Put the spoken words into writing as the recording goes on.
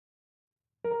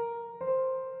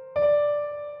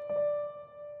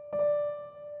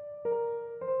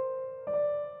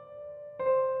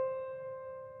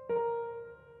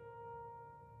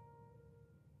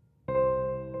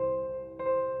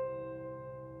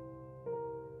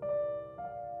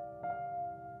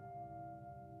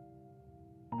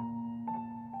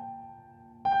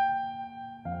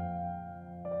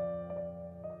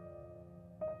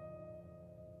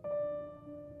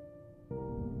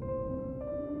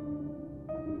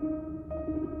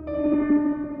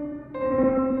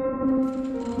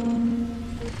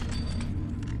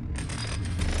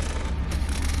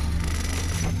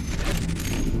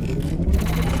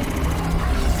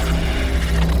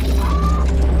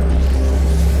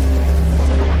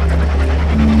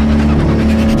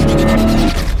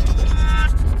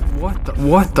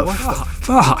What the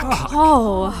fuck?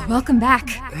 Oh, welcome back.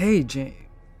 Hey,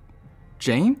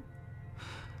 Jane?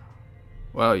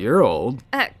 Well, you're old.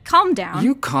 Calm down.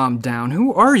 You calm down.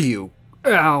 Who are you?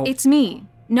 Ow. It's me.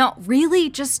 No,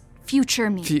 really, just future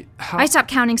me. How? I stopped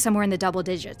counting somewhere in the double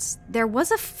digits. There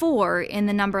was a 4 in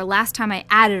the number last time I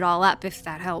added it all up, if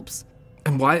that helps.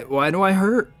 And why do I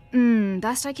hurt?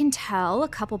 Best I can tell, a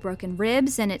couple broken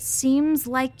ribs, and it seems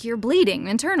like you're bleeding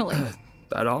internally.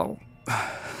 That all?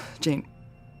 Jane,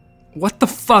 what the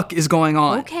fuck is going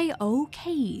on?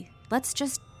 Okay. Let's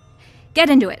just get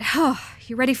into it.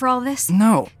 You ready for all this?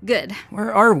 No. Good.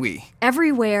 Where are we?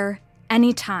 Everywhere,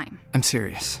 anytime. I'm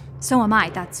serious. So am I,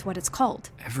 that's what it's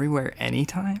called. Everywhere,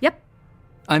 anytime? Yep.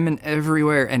 I'm in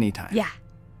everywhere, anytime. Yeah.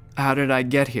 How did I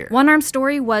get here? One Arm's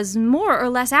story was more or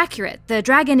less accurate. The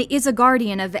dragon is a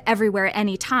guardian of everywhere,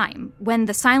 anytime. When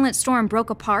the silent storm broke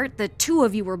apart, the two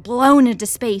of you were blown into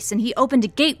space, and he opened a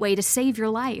gateway to save your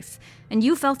life. And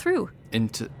you fell through.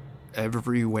 Into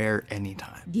everywhere,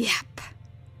 anytime. Yep.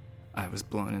 I was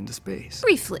blown into space.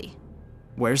 Briefly.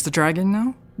 Where's the dragon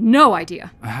now? No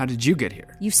idea. How did you get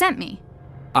here? You sent me.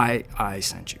 I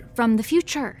sent you. From the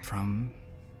future. From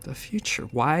the future?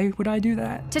 Why would I do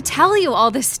that? To tell you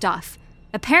all this stuff.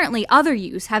 Apparently other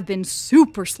yous have been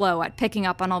super slow at picking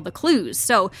up on all the clues,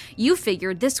 so you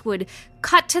figured this would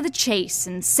cut to the chase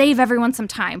and save everyone some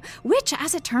time, which,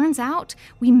 as it turns out,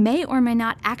 we may or may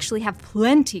not actually have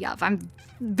plenty of. I'm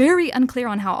very unclear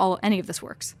on how any of this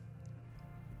works.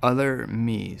 Other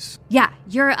me's. Yeah,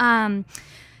 you're in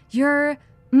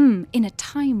a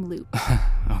time loop.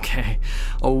 Okay.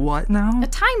 A what now? A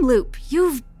time loop.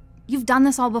 You've done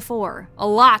this all before.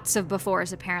 Lots of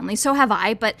befores, apparently. So have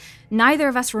I, but neither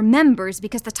of us remembers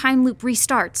because the time loop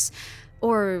restarts.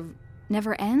 Or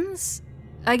never ends?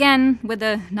 Again, with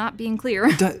the not being clear.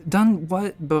 Done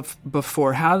what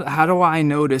before? How do I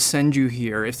know to send you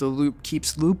here if the loop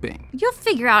keeps looping? You'll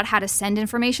figure out how to send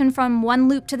information from one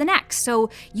loop to the next. So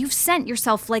you've sent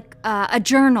yourself like a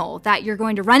journal that you're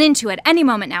going to run into at any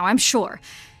moment now, I'm sure.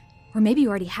 Or maybe you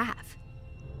already have.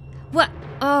 What?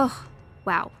 Oh,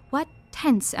 wow. What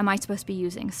tense am I supposed to be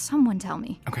using? Someone tell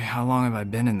me. Okay, how long have I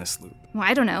been in this loop? Well,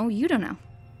 I don't know. You don't know.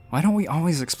 Why don't we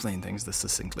always explain things this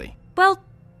succinctly? Well,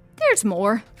 there's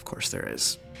more. Of course there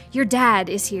is. Your dad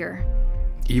is here.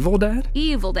 Evil Dad?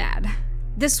 Evil Dad.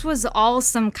 This was all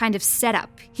some kind of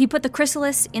setup. He put the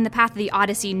chrysalis in the path of the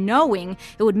Odyssey knowing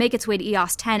it would make its way to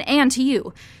EOS 10 and to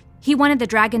you. He wanted the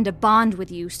dragon to bond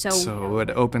with you, so it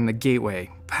would open the gateway.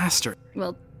 Bastard.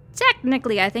 Well,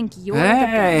 technically, I think you're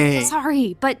Hey!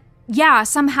 Sorry, but yeah,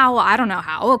 somehow, I don't know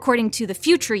how, according to the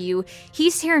future you,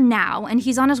 he's here now, and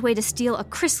he's on his way to steal a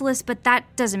chrysalis, but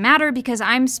that doesn't matter because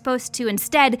I'm supposed to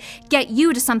instead get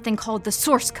you to something called the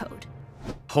source code.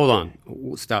 Hold on.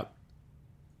 Stop.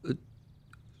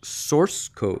 Source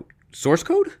code? Source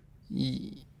code?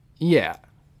 Yeah.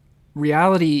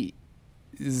 Reality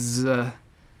is,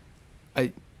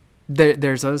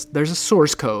 there's a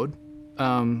source code.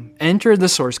 Enter the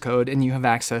source code and you have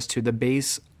access to the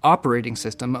base operating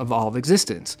system of all of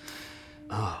existence.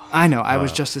 Oh, I know, I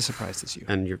was just as surprised as you.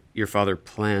 And your father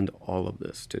planned all of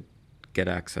this to get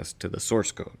access to the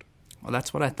source code. Well,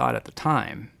 that's what I thought at the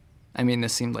time. I mean,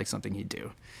 this seemed like something he'd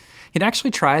do. He'd actually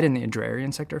tried in the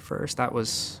Adrarian sector first. There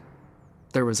was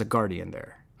a guardian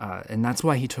there. And that's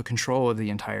why he took control of the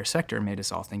entire sector and made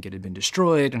us all think it had been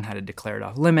destroyed and had to declare it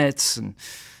off limits and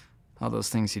all those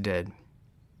things he did.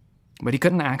 But he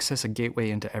couldn't access a gateway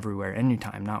into everywhere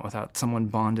anytime, not without someone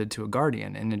bonded to a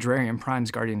guardian. And Adrarian Prime's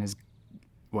guardian is,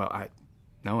 no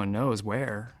one knows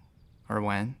where or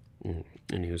when.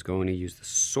 And he was going to use the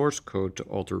source code to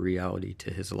alter reality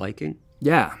to his liking?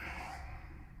 Yeah.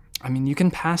 I mean, you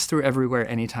can pass through everywhere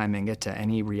anytime and get to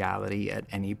any reality at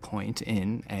any point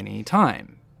in any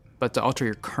time. But to alter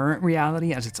your current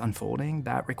reality as it's unfolding,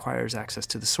 that requires access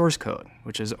to the source code,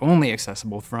 which is only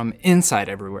accessible from inside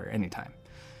everywhere anytime.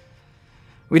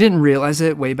 We didn't realize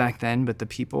it way back then, but the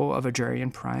people of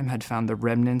Adrarian Prime had found the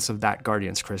remnants of that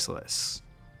Guardian's chrysalis.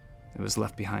 It was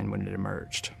left behind when it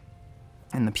emerged.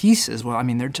 And the pieces,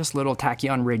 they're just little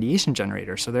tachyon radiation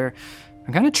generators, so they're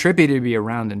kind of trippy to be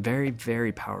around and very,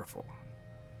 very powerful.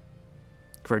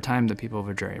 For a time, the people of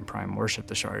Adrarian Prime worshipped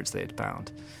the shards they had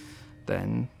found.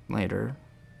 Then, later,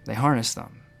 they harnessed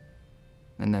them.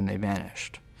 And then they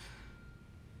vanished.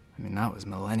 That was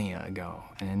millennia ago.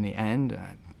 And in the end,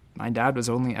 my dad was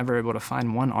only ever able to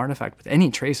find one artifact with any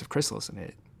trace of chrysalis in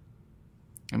it.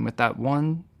 And with that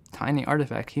one tiny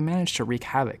artifact, he managed to wreak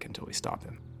havoc until we stopped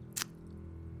him.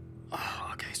 Oh,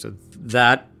 okay, so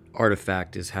that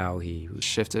artifact is how he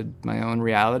shifted my own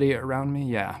reality around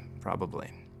me? Yeah, probably.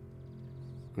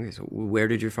 Okay, so where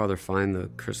did your father find the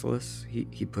chrysalis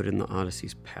he put in the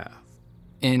Odyssey's path?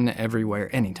 In everywhere,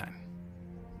 anytime.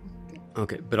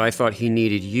 Okay, but I thought he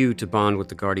needed you to bond with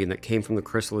the guardian that came from the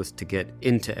chrysalis to get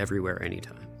into everywhere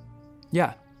anytime.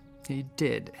 Yeah, he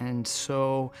did. And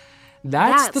so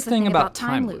that's the thing about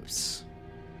time loops.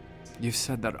 You've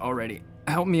said that already.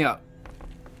 Help me out.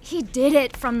 He did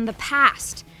it from the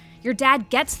past. Your dad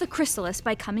gets the chrysalis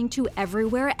by coming to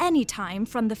everywhere anytime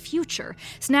from the future,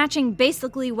 snatching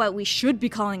basically what we should be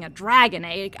calling a dragon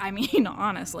egg, I mean,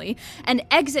 honestly, and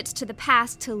exits to the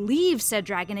past to leave said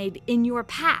dragon egg in your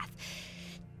path,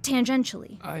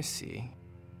 tangentially. I see.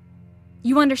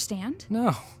 You understand?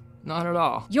 No, not at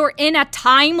all. You're in a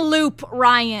time loop,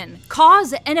 Ryan.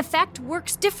 Cause and effect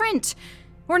works different.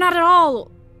 Or not at all.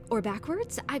 Or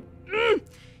backwards.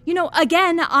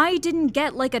 Again, I didn't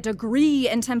get like a degree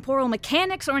in temporal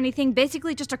mechanics or anything,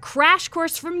 basically just a crash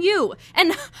course from you.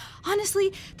 And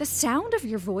honestly, the sound of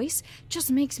your voice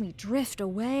just makes me drift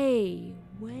away.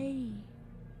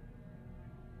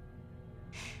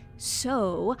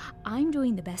 So, I'm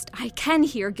doing the best I can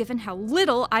here given how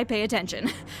little I pay attention.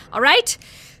 All right?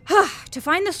 To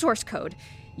find the source code,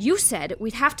 you said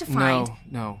we'd have to find...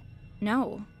 No,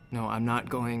 I'm not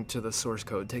going to the source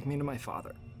code. Take me to my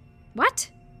father. What?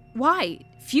 Why?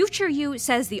 Future you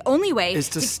says the only way is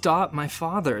to stop my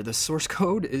father. The source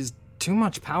code is too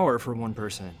much power for one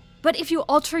person. But if you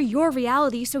alter your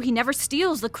reality so he never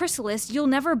steals the chrysalis, you'll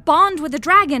never bond with the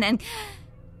dragon and...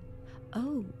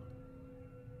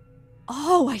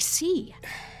 Oh, I see.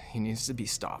 He needs to be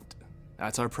stopped.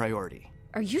 That's our priority.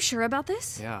 Are you sure about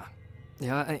this? Yeah,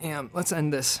 I am. Let's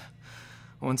end this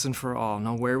once and for all.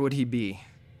 Now, where would he be?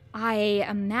 I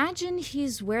imagine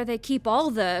he's where they keep all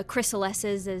the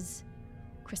chrysalises as...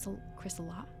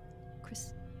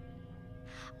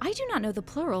 I do not know the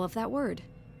plural of that word.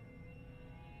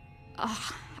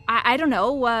 I don't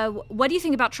know. What do you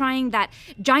think about trying that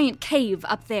giant cave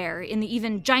up there in the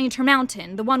even gianter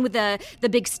mountain? The one with the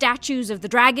big statues of the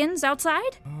dragons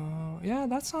outside? Yeah,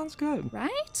 that sounds good.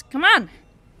 Right? Come on.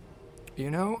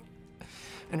 In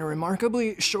a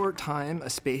remarkably short time, a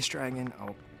space dragon,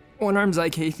 one-armed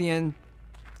Zycathian,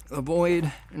 a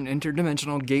void, an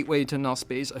interdimensional gateway to null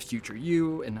space, a future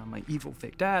you, and now my evil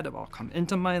fake dad have all come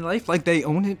into my life like they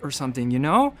own it or something,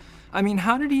 I mean,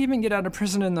 how did he even get out of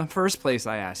prison in the first place,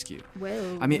 I ask you?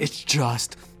 Well... I mean, it's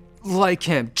just like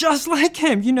him. Just like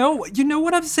him, you know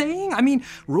what I'm saying? I mean,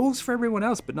 rules for everyone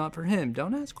else, but not for him.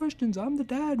 Don't ask questions. I'm the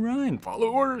dad, Ryan. Follow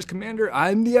orders, Commander.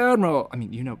 I'm the Admiral. I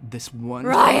mean, this one...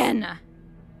 Ryan!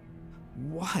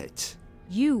 What?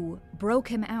 You broke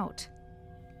him out.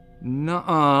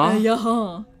 Nuh-uh.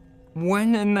 Yeah.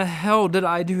 When in the hell did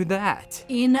I do that?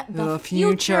 In the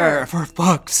future. For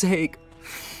fuck's sake.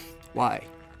 Why?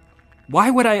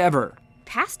 Why would I ever?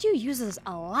 Past you uses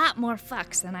a lot more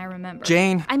fucks than I remember.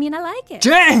 Jane. I mean, I like it.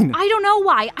 Jane! I don't know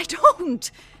why. I don't.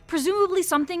 Presumably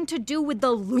something to do with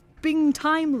the looping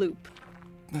time loop.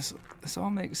 This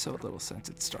all makes so little sense.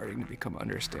 It's starting to become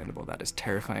understandable. That is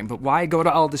terrifying. But why go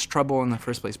to all this trouble in the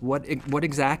first place? What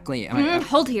exactly am I...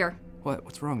 Hold here.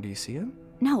 What's wrong? Do you see him?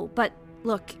 No, but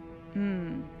look.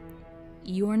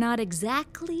 You're not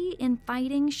exactly in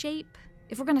fighting shape.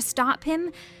 If we're gonna stop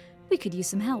him, we could use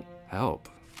some help. Help?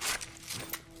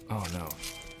 Oh no.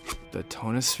 The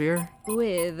Tonosphere?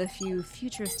 With a few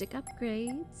futuristic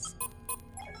upgrades.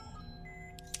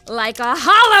 Like a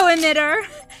hollow emitter!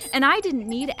 And I didn't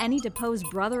need any deposed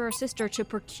brother or sister to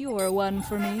procure one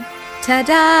for me.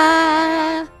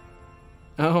 Ta-da!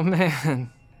 Oh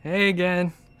man. Hey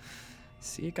again.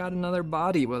 See, you got another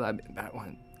body. Well, that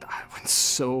went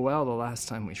so well the last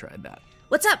time we tried that.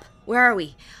 What's up? Where are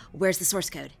we? Where's the source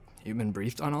code? You've been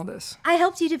briefed on all this? I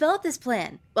helped you develop this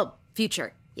plan. Well,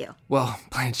 future you. Well,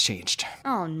 plans changed.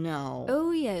 Oh, no.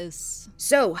 Oh, yes.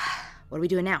 So, what are we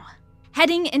doing now?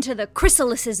 Heading into the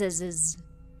chrysalises.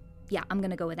 Yeah, I'm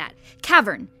gonna go with that.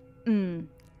 Cavern.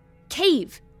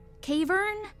 Cave.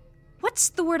 Cavern? What's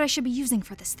the word I should be using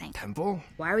for this thing? Temple?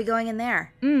 Why are we going in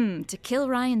there? To kill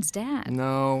Ryan's dad.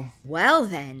 No. Well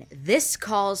then, this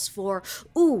calls for...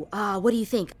 what do you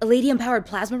think? Palladium-powered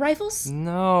plasma rifles?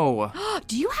 No.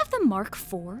 Do you have the Mark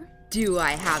IV? Do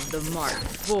I have the Mark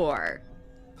IV?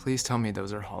 Please tell me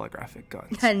those are holographic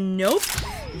guns. Nope.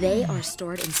 They are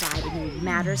stored inside a new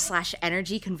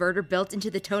matter/energy converter built into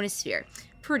the Tonosphere.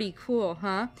 Pretty cool,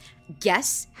 huh?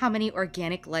 Guess how many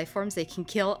organic life forms they can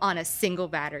kill on a single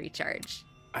battery charge.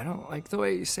 I don't like the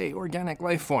way you say organic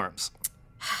life forms.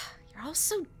 You're all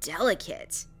so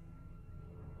delicate.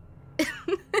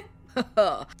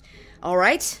 All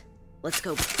right, Let's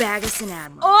go bag us an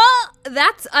admiral. Oh,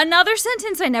 that's another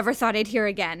sentence I never thought I'd hear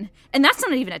again. And that's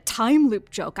not even a time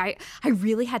loop joke. I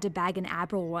really had to bag an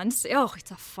admiral once. Oh, it's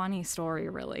a funny story,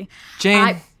 really.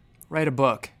 Jane, write a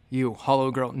book. You, Hollow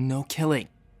Girl, no killing.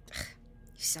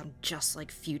 You sound just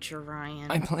like future Ryan.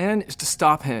 My plan is to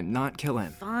stop him, not kill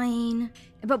him. Fine.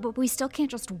 But we still can't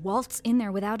just waltz in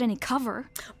there without any cover.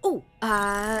 Oh,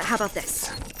 how about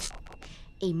this?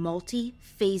 A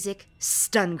multi-phasic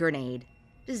stun grenade.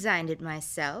 Designed it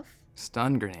myself.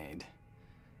 Stun grenade.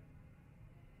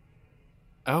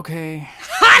 Okay.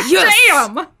 Yes!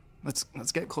 Damn!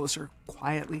 Let's get closer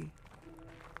quietly.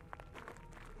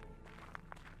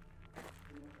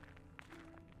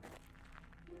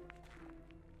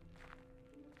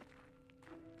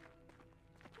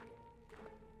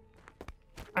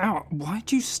 Ow,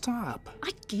 why'd you stop? I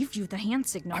gave you the hand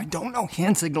signal. I don't know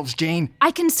hand signals, Jane.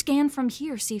 I can scan from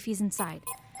here, see if he's inside.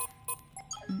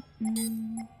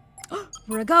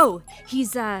 Where'd go?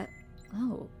 He's,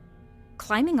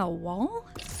 climbing a wall?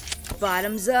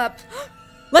 Bottoms up.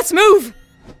 Let's move!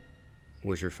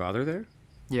 Was your father there?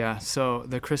 Yeah, so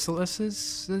the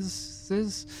chrysalises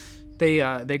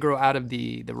they grow out of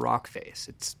the rock face.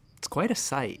 It's quite a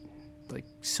sight. Like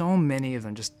so many of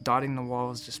them just dotting the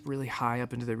walls just really high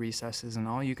up into the recesses, and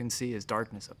all you can see is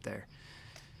darkness up there.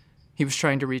 He was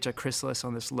trying to reach a chrysalis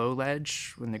on this low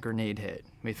ledge when the grenade hit.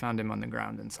 We found him on the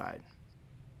ground inside.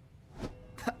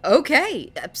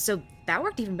 Okay, so that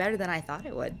worked even better than I thought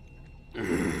it would.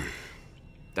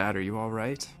 Dad, are you all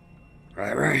right?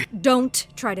 Right. Don't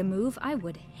try to move. I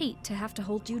would hate to have to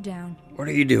hold you down. What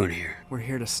are you doing here? We're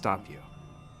here to stop you.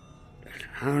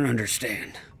 I don't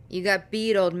understand. You got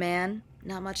beat, old man.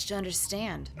 Not much to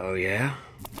understand. Oh, yeah?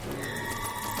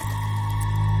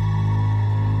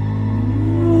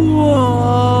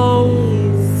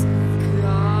 He's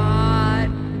got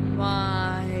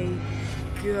my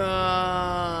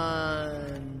guns.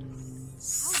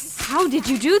 How did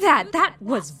you do that? That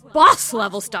was boss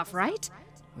level stuff, right?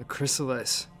 The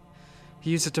chrysalis.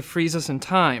 He used it to freeze us in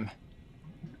time.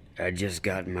 I just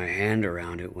got my hand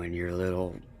around it when your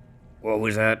little... What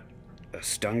was that? A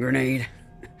stun grenade?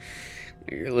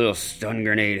 Your little stun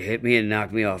grenade hit me and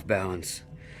knocked me off balance.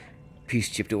 Piece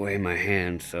chipped away my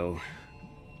hand, so...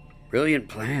 Brilliant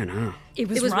plan, huh? It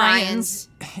was Ryan's.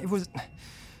 It was...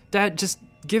 Dad, just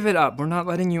give it up. We're not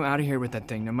letting you out of here with that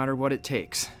thing, no matter what it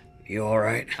takes. You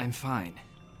alright? I'm fine.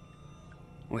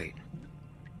 Wait.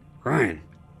 Ryan.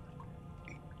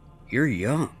 You're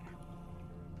young.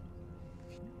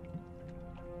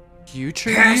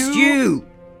 Future Past you!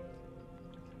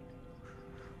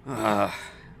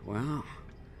 Well...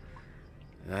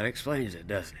 That explains it,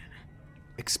 doesn't it?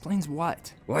 Explains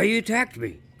what? Why you attacked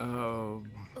me? Oh,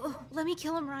 Oh, let me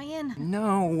kill him, Ryan.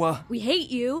 no. We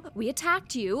hate you. We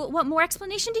attacked you. What more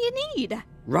explanation do you need?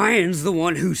 Ryan's the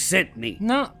one who sent me.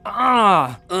 No.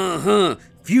 Uh-huh.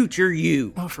 Future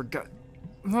you. Oh, for God.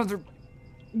 Mother.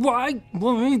 Why?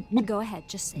 Why? Go ahead,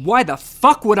 just say it. Why the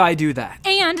fuck would I do that?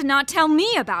 And not tell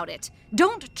me about it.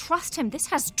 Don't trust him. This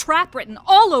has trap written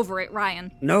all over it,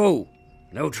 Ryan. No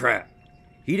trap.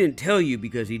 He didn't tell you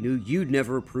because he knew you'd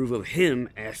never approve of him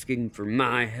asking for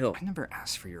my help. I never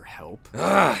asked for your help.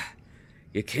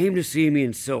 You came to see me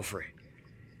in Silfrey.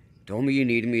 Told me you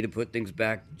needed me to put things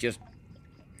back just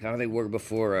how they were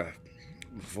before...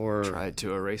 Tried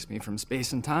to erase me from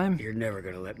space and time. You're never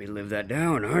gonna let me live that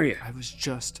down, are you? I was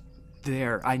just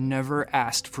there. I never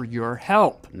asked for your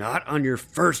help. Not on your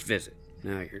first visit.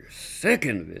 Now, your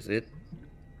second visit...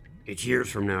 It's years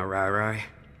from now, Rai.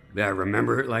 But I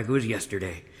remember it like it was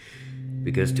yesterday.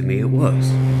 Because to me it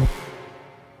was.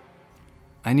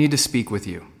 I need to speak with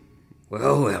you.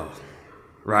 Well.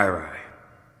 Rai.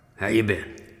 How you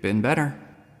been? Been better.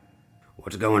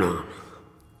 What's going on?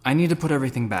 I need to put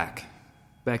everything back.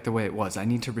 Back the way it was. I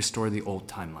need to restore the old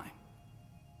timeline.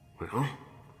 Well,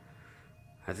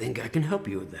 I think I can help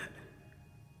you with that.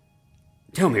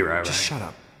 Tell me, Rai. Just shut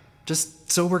up.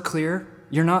 Just so we're clear,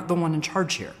 you're not the one in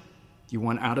charge here. You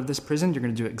want out of this prison, you're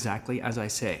going to do exactly as I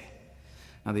say.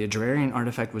 Now, the Adrarian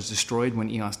artifact was destroyed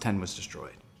when EOS 10 was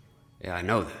destroyed. Yeah, I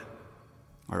know that.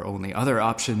 Our only other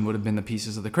option would have been the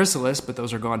pieces of the chrysalis, but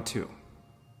those are gone too.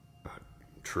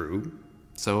 True.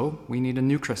 So, we need a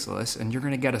new chrysalis, and you're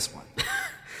going to get us one.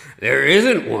 There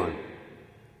isn't one.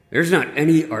 There's not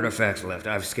any artifacts left.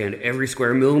 I've scanned every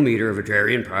square millimeter of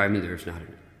Adrarian Prime, and there's not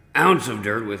an ounce of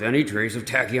dirt with any trace of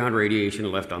tachyon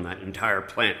radiation left on that entire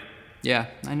planet. Yeah,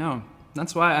 I know.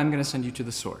 That's why I'm going to send you to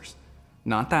the source.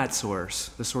 Not that source.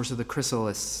 The source of the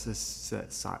chrysalis.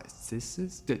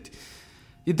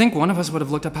 You'd think one of us would have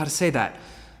looked up how to say that.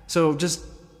 So just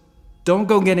don't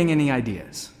go getting any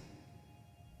ideas.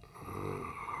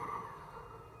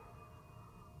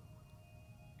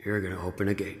 You're gonna open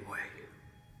a gateway.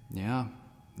 Yeah,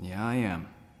 I am.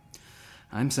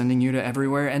 I'm sending you to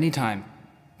everywhere anytime.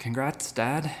 Congrats,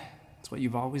 Dad. It's what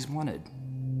you've always wanted.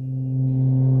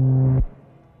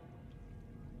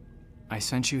 I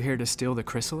sent you here to steal the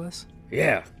chrysalis?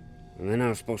 Yeah, and then I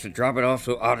was supposed to drop it off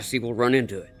so Odyssey will run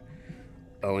into it.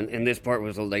 Oh, and this part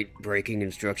was a late breaking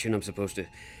instruction. I'm supposed to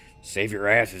save your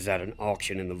asses at an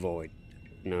auction in the void.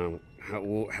 Now,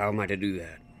 how am I to do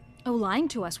that? Oh, lying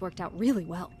to us worked out really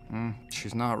well.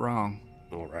 She's not wrong.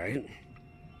 All right.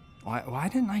 Why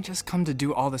didn't I just come to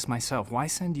do all this myself? Why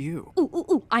send you?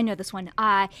 Ooh, I know this one.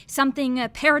 Something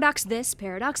paradox this,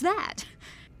 paradox that.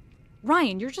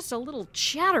 Ryan, you're just a little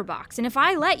chatterbox, and if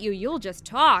I let you, you'll just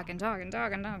talk and talk and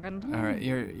talk and talk and talk. All right,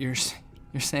 you're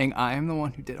saying I am the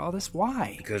one who did all this?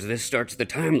 Why? Because this starts the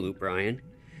time loop, Ryan.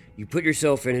 You put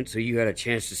yourself in it so you had a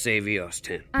chance to save EOS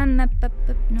 10. No.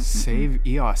 Save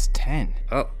EOS 10?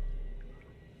 Oh.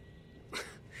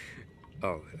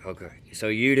 Oh, okay. So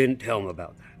you didn't tell him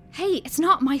about that. Hey, it's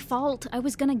not my fault. I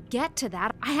was gonna get to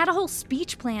that. I had a whole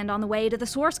speech planned on the way to the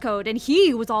source code, and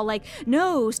he was all like,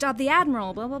 no, stop the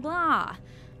Admiral, blah, blah, blah.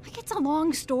 Like, it's a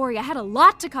long story. I had a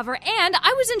lot to cover, and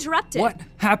I was interrupted. What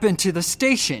happened to the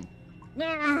station?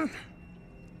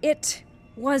 It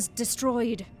was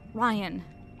destroyed, Ryan.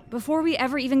 Before we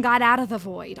ever even got out of the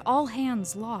void, all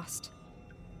hands lost.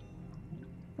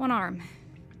 One arm.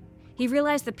 He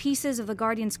realized the pieces of the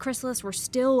Guardian's chrysalis were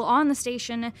still on the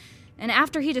station, and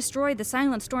after he destroyed the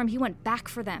Silent Storm, he went back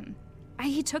for them.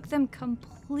 He took them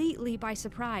completely by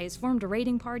surprise, formed a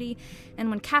raiding party, and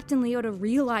when Captain Leota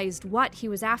realized what he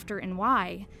was after and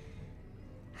why,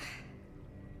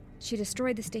 she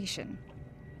destroyed the station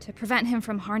to prevent him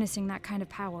from harnessing that kind of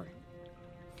power.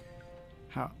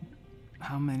 How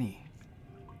many?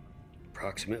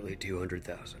 Approximately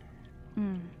 200,000.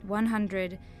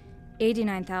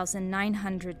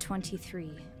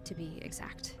 189,923 to be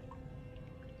exact.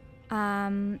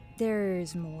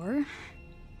 There's more.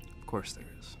 Of course there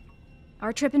is.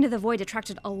 Our trip into the void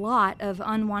attracted a lot of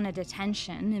unwanted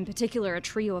attention, in particular a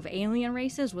trio of alien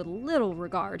races with little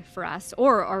regard for us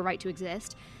or our right to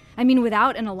exist. I mean,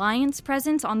 without an alliance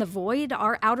presence on the void,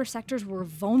 our outer sectors were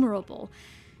vulnerable.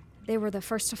 They were the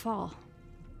first to fall.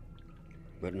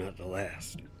 But not the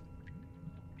last.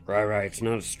 Right, it's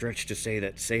not a stretch to say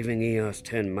that saving EOS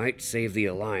 10 might save the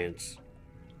Alliance,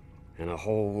 and a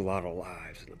whole lot of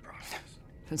lives in the process.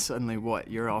 And suddenly what,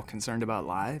 you're all concerned about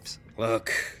lives?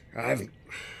 Look, I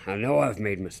know I've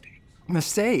made mistakes.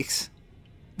 Mistakes?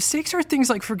 Mistakes are things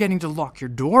like forgetting to lock your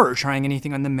door or trying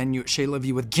anything on the menu at Chez La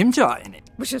Vie with Gimja in it.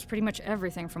 Which is pretty much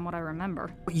everything from what I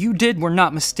remember. What you did were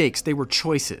not mistakes, they were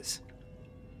choices.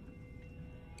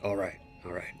 All right,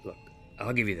 look,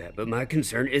 I'll give you that, but my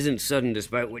concern isn't sudden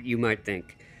despite what you might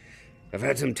think. I've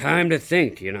had some time to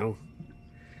think, you know.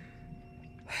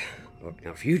 Look,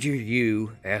 now future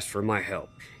you asked for my help.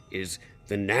 Is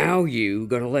the now you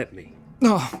gonna let me?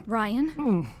 Oh,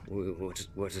 Ryan?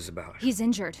 What's this about? He's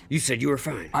injured. You said you were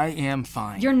fine. I am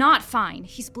fine. You're not fine.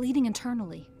 He's bleeding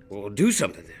internally. Well, do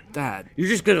something then. Dad. You're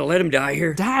just gonna let him die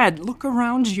here? Dad, look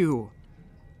around you.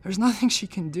 There's nothing she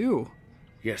can do.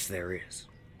 Yes, there is.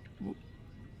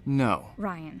 No.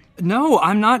 Ryan. No,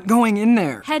 I'm not going in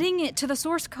there. Heading it to the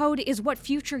source code is what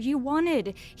future you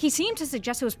wanted. He seemed to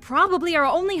suggest it was probably our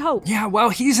only hope. Yeah,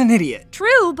 well, he's an idiot.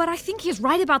 True, but I think he's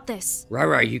right about this.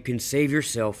 Right, you can save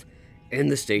yourself and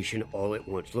the station all at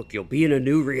once. Look, you'll be in a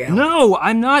new reality. No,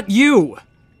 I'm not you.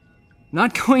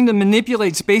 Not going to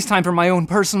manipulate space-time for my own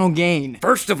personal gain.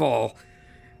 First of all,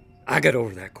 I got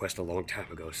over that quest a long time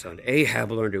ago, son. Ahab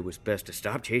learned it was best to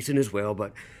stop chasing his whale,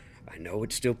 but I know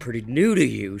it's still pretty new to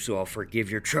you, so I'll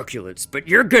forgive your truculence. But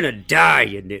you're gonna die,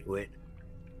 you nitwit.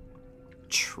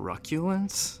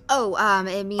 Truculence? Oh,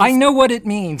 it means... I know what it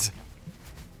means.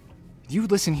 You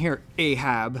listen here,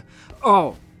 Ahab.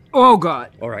 Oh, God.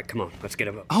 All right, come on, let's get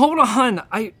him up. Hold on.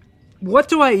 What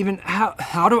do I even...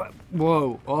 How do I...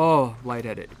 Whoa. Oh, light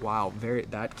edit. Wow,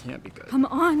 that can't be good. Come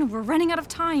on, we're running out of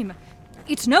time.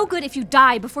 It's no good if you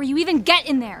die before you even get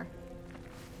in there.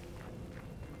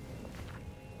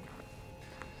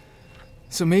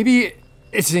 So maybe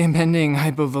it's the impending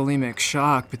hypovolemic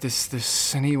shock, but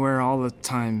this anywhere all the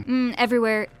time.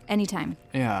 Everywhere, anytime.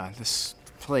 Yeah, this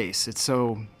place, it's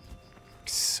so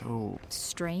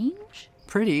Strange?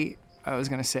 pretty, I was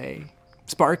gonna say.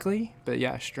 Sparkly, but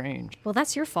yeah, strange. Well,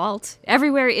 that's your fault.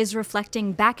 Everywhere is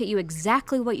reflecting back at you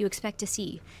exactly what you expect to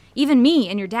see. Even me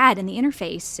and your dad in the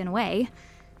interface, in a way.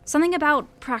 Something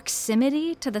about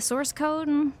proximity to the source code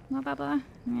and blah, blah, blah.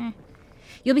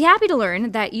 You'll be happy to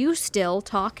learn that you still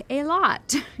talk a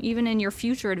lot, even in your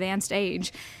future advanced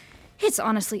age. It's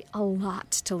honestly a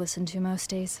lot to listen to most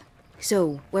days.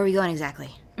 So, where are we going exactly?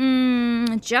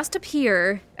 Just up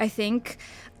here, I think.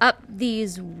 Up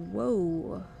these, winding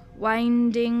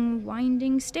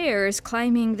stairs,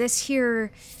 climbing this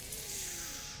here.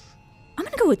 I'm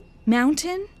gonna go with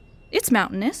mountain. It's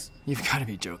mountainous. You've got to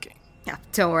be joking. Oh,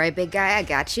 don't worry, big guy, I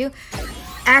got you.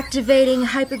 Activating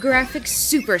hypergraphic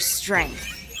super strength.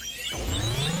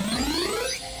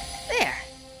 There.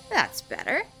 That's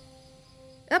better.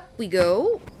 Up we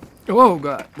go. Oh,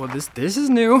 God. Well, this is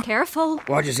new. Careful.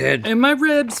 Watch his head. And my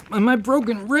ribs. And my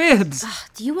broken ribs.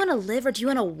 Do you want to live or do you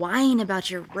want to whine about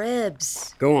your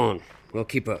ribs? Go on. We'll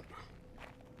keep up.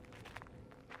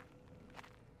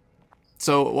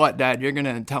 So what, Dad? You're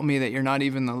gonna tell me that you're not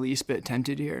even the least bit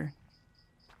tempted here?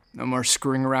 No more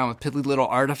screwing around with piddly little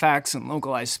artifacts and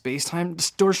localized space-time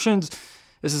distortions.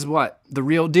 This is what? The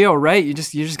real deal, right? You're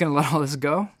just gonna let all this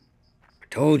go? I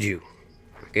told you.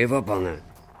 I gave up on that.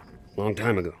 A long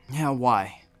time ago. Yeah,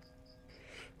 why?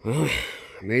 Well,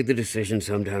 I made the decision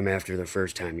sometime after the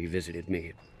first time you visited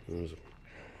me. It was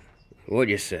what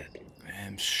you said.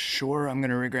 I'm sure I'm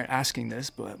gonna regret asking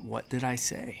this, but what did I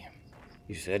say?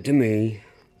 You said to me,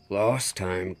 lost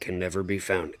time can never be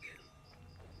found again.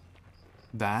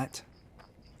 That?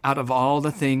 Out of all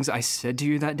the things I said to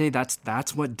you that day,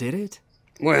 that's what did it?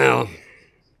 Well,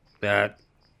 that.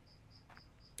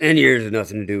 And years had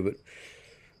nothing to do but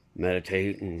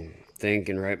meditate and think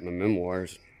and write my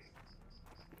memoirs.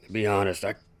 To be honest,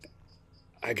 I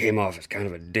came off as kind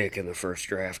of a dick in the first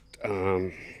draft.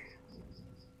 So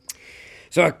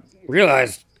I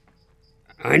realized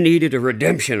I needed a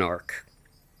redemption arc.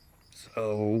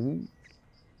 So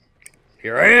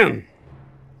here I am.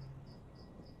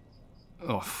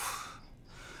 Oh,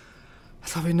 I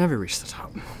thought we'd never reach the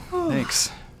top.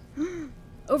 Thanks.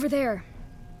 Over there.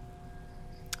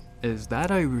 Is that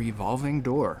a revolving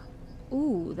door?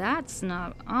 Ooh, that's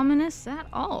not ominous at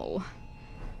all.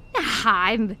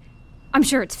 I'm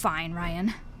sure it's fine,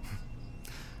 Ryan.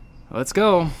 Let's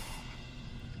go.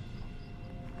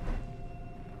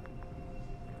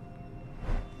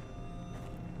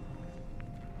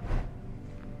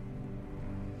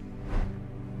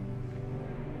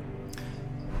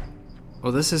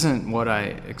 Well, this isn't what I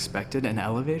expected, an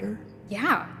elevator?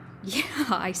 Yeah,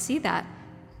 I see that.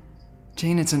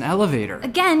 Jane, it's an elevator.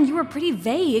 Again, you were pretty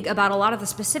vague about a lot of the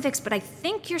specifics, but I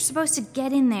think you're supposed to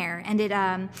get in there, and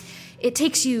it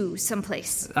takes you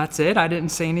someplace. That's it? I didn't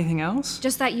say anything else?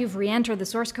 Just that you've re-entered the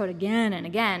source code again and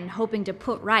again, hoping to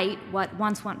put right what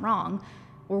once went wrong,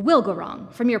 or will go wrong,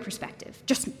 from your perspective.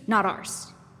 Just not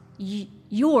ours.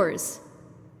 Yours.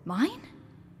 Mine?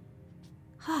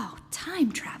 Oh,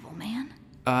 time travel, man.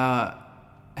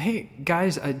 Hey,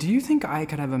 guys, do you think I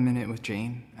could have a minute with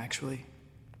Jane, actually?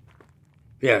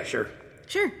 Yeah, sure.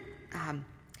 Sure.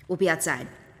 We'll be outside.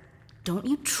 Don't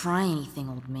you try anything,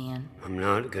 old man. I'm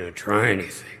not gonna try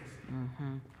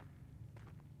anything.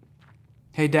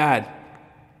 Hey, Dad.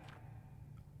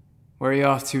 Where are you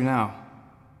off to now?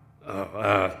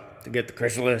 To get the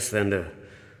chrysalis, then to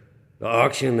the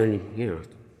auction, then,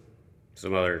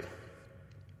 some other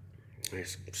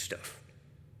nice stuff.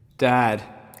 Dad.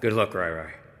 Good luck,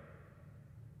 Rai.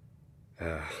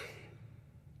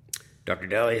 Dr.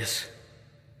 Dalius,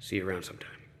 see you around sometime.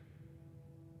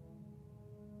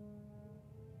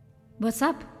 What's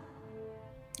up?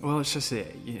 Well, it's just,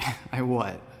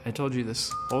 I told you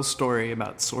this whole story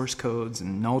about source codes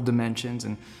and null dimensions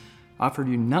and offered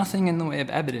you nothing in the way of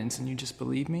evidence, and you just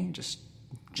believed me? Just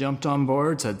jumped on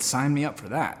board, said sign me up for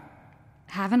that.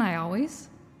 Haven't I always?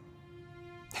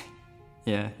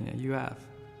 Yeah, you have.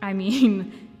 I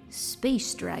mean,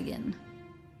 Space Dragon.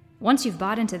 Once you've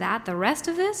bought into that, the rest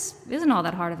of this isn't all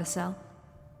that hard of a sell.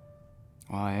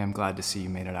 Well, I am glad to see you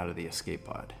made it out of the escape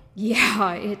pod.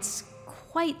 Yeah, it's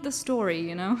quite the story,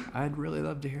 you know? I'd really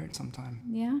love to hear it sometime.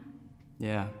 Yeah?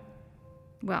 Yeah.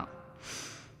 Well,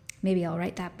 maybe I'll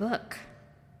write that book.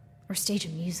 Or stage a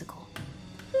musical.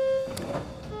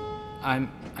 I'm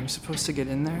supposed to get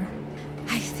in there?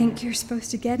 I think you're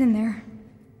supposed to get in there.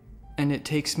 And it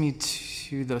takes me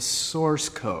to the source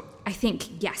code. I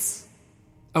think, yes.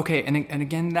 Okay, and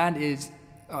again, that is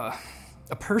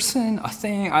a person, a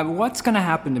thing. What's gonna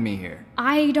happen to me here?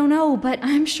 I don't know, but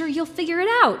I'm sure you'll figure it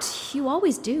out. You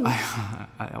always do.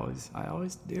 I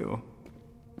always do.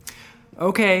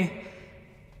 Okay.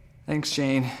 Thanks,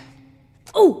 Jane.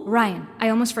 Oh, Ryan, I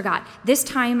almost forgot. This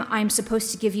time I'm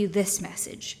supposed to give you this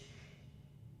message.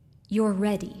 You're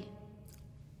ready.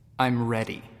 I'm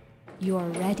ready. You're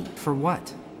ready. For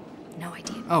what? No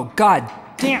idea. Oh, God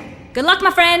damn. Good luck,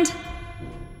 my friend!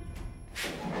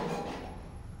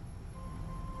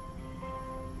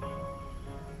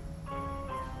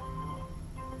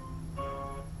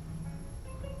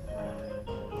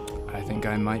 I think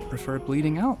I might prefer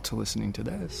bleeding out to listening to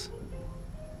this.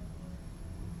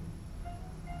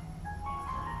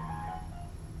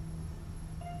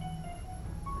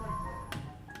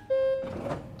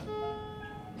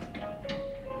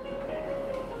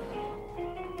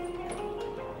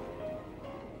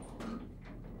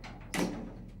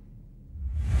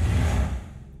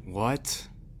 What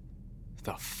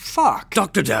the fuck?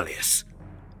 Dr. Dalius!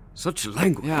 Such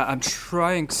language. Yeah, I'm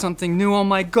trying something new. Oh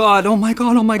my god, oh my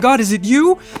god, oh my god, is it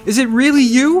you? Is it really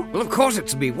you? Well, of course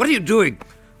it's me. What are you doing?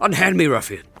 Unhand me,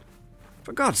 ruffian.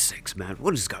 For God's sakes, man,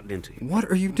 what has gotten into you? What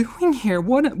are you doing here?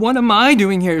 What am I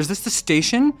doing here? Is this the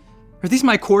station? Are these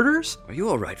my quarters? Are you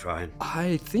all right, Ryan?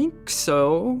 I think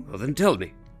so. Well, then tell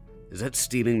me. Is that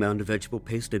steaming mound of vegetable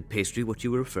paste and pastry what you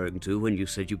were referring to when you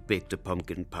said you baked a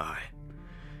pumpkin pie?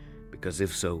 Because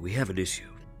if so, we have an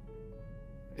issue.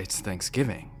 It's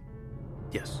Thanksgiving.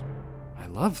 Yes. I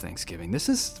love Thanksgiving. This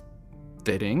is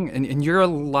fitting. And you're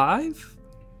alive?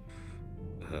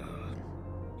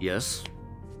 Yes.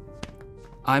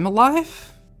 I'm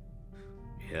alive?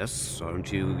 Yes,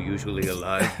 aren't you usually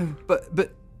alive?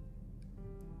 But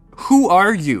who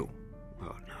are you?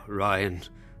 Oh, no, Ryan,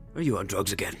 are you on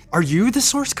drugs again? Are you the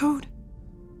source code?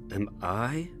 Am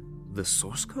I the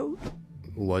source code?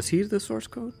 Was he the source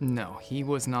code? No, he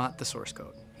was not the source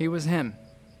code. He was him.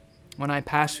 When I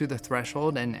passed through the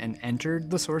threshold and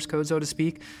entered the source code, so to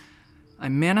speak, I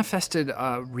manifested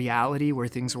a reality where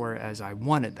things were as I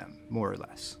wanted them, more or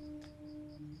less.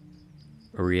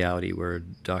 A reality where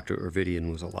Dr.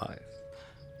 Orvidian was alive.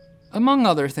 Among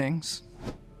other things.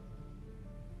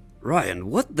 Ryan,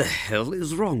 what the hell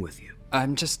is wrong with you?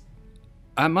 I'm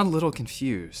a little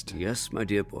confused. Yes, my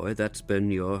dear boy, that's been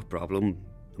your problem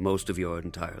most of your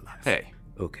entire life. Hey.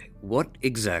 Okay, what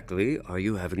exactly are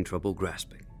you having trouble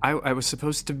grasping? I was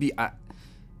supposed to be... I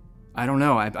don't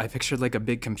know. I pictured like a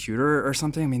big computer or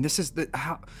something. I mean, this is...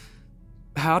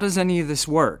 How does any of this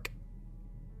work?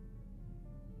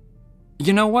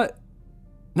 You know what?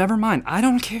 Never mind. I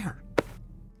don't care.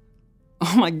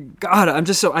 Oh my god, I'm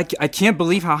just so... I can't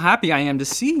believe how happy I am to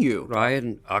see you.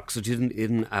 Ryan, oxygen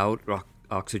in, out,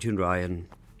 oxygen, Ryan.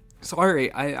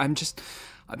 Sorry, I'm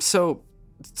so...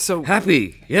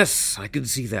 Happy! Yes, I can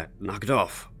see that. Knock it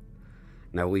off.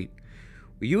 Now, were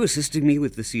you assisting me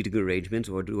with the seating arrangements,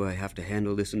 or do I have to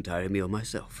handle this entire meal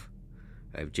myself?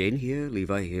 I have Jane here,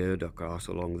 Levi here, Dr.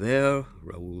 Arcelong there,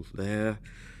 Raoul there,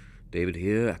 David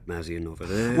here, Akmazian over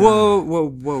there.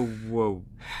 Whoa.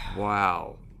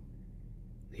 Wow.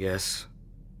 Yes.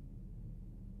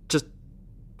 Just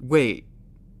wait.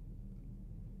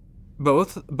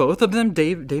 Both of them,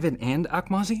 David and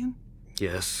Akmazian?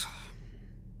 Yes.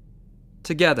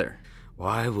 Together.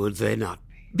 Why would they not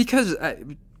be? Because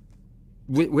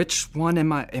which one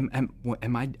am I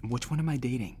which one am I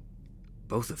dating?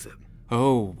 Both of them.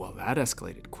 Oh, well, that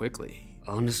escalated quickly.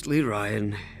 Honestly,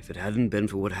 Ryan, if it hadn't been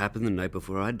for what happened the night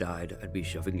before I died, I'd be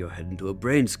shoving your head into a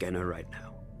brain scanner right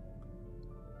now.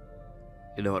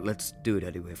 You know what, let's do it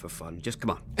anyway for fun. Just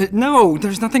come on. No,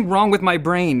 there's nothing wrong with my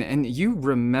brain. And you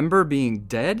remember being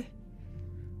dead?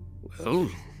 Well,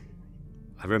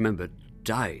 I remember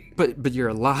dying. But you're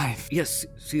alive. Yes,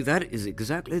 see, that is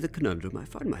exactly the conundrum I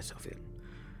find myself in.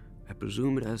 I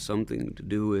presume it has something to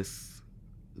do with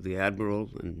the Admiral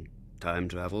and time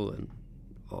travel and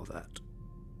all that.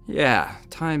 Yeah,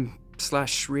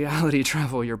 time/reality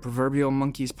travel, your proverbial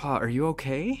monkey's paw. Are you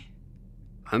okay?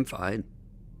 I'm fine.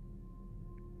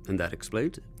 And that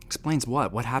explains it. Explains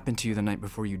what? What happened to you the night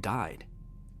before you died?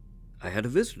 I had a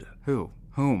visitor. Who?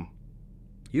 Whom?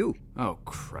 You. Oh,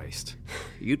 Christ.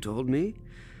 You told me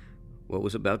what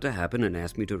was about to happen and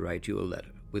asked me to write you a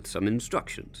letter with some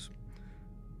instructions.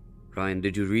 Ryan,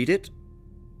 did you read it?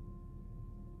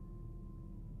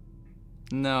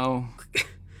 No.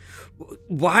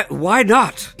 Why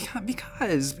not?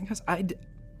 Because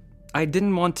I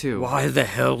didn't want to. Why the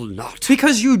hell not?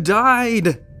 Because you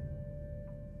died.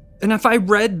 And if I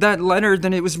read that letter,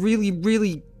 then it was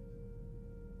really...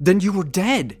 Then you were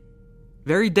dead.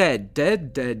 Very dead.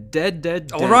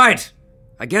 Dead. All right.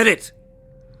 I get it.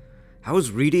 How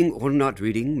is reading or not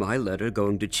reading my letter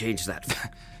going to change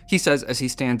that? He says as he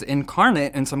stands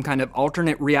incarnate in some kind of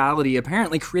alternate reality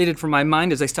apparently created from my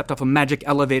mind as I stepped off a magic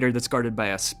elevator that's guarded by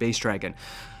a space dragon.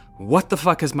 What the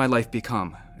fuck has my life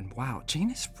become? And wow, Jane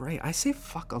is right. I say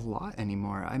fuck a lot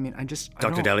anymore. I mean,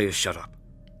 Dr. Dalius, shut up.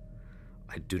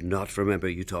 I do not remember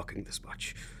you talking this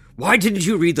much. Why didn't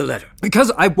you read the letter?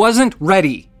 Because I wasn't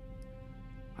ready.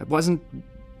 I wasn't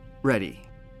ready.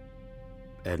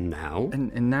 And now?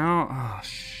 And now, oh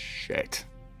shit.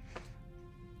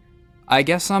 I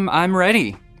guess I'm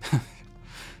ready.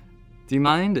 Do you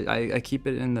mind? I keep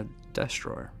it in the desk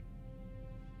drawer.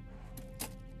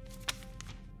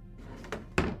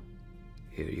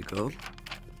 Here you go.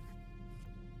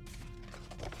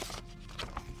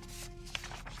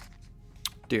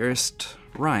 Dearest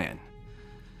Ryan,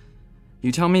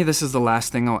 you tell me this is the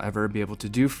last thing I'll ever be able to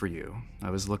do for you.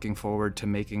 I was looking forward to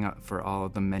making up for all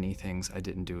of the many things I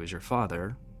didn't do as your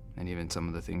father, and even some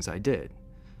of the things I did.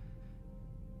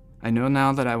 I know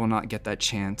now that I will not get that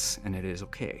chance, and it is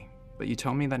okay. But you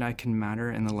tell me that I can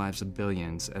matter in the lives of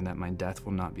billions, and that my death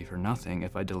will not be for nothing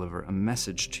if I deliver a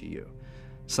message to you.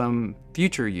 Some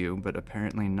future you, but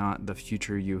apparently not the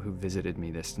future you who visited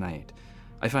me this night.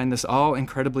 I find this all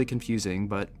incredibly confusing,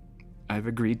 but I've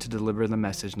agreed to deliver the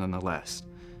message nonetheless.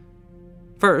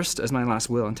 First, as my last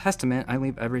will and testament, I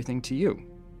leave everything to you.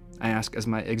 I ask as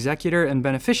my executor and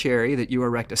beneficiary that you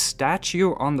erect a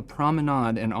statue on the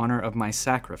promenade in honor of my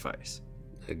sacrifice.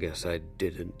 I guess I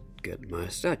didn't get my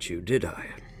statue, did I?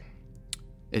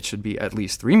 It should be at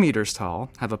least 3 meters tall,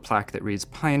 have a plaque that reads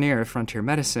Pioneer of Frontier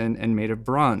Medicine, and made of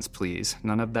bronze, please.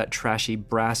 None of that trashy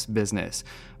brass business.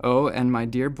 Oh, and my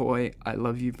dear boy, I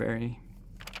love you very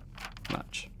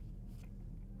much.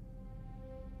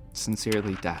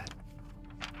 Sincerely, Dad.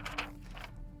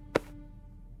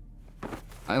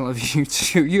 I love you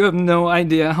too. You have no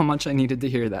idea how much I needed to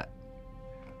hear that.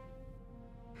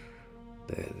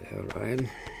 There, Ryan.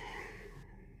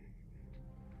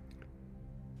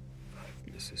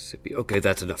 Mississippi. Okay,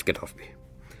 that's enough. Get off me.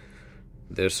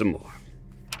 There's some more.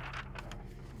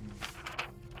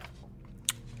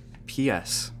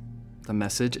 P.S. The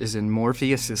message is in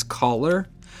Morpheus's collar?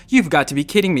 You've got to be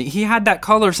kidding me. He had that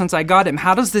collar since I got him.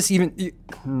 How does this even...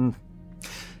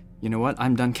 You know what?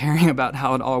 I'm done caring about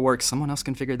how it all works. Someone else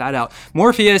can figure that out.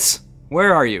 Morpheus,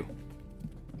 where are you?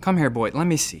 Come here, boy. Let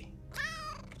me see.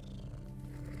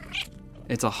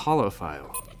 It's a hollow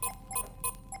file.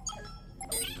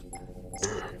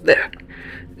 There.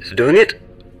 Is it doing it?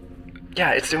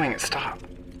 Yeah, it's doing it. Stop.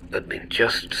 Let me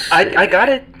just see. I got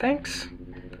it. Thanks.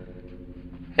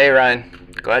 Hey, Ryan.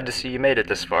 Glad to see you made it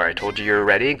this far. I told you you were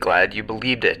ready. Glad you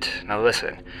believed it. Now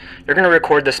listen. You're going to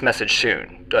record this message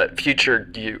soon.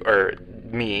 Future you, or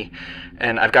me,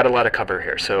 and I've got a lot of cover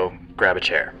here, so grab a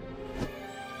chair.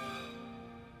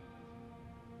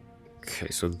 Okay,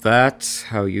 so that's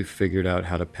how you figured out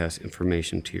how to pass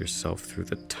information to yourself through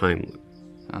the time loop.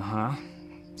 Uh-huh.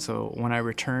 So when I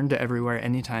return to Everywhere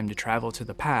Anytime to travel to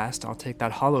the past, I'll take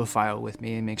that hollow file with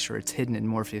me and make sure it's hidden in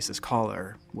Morpheus's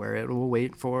collar, where it will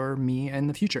wait for me in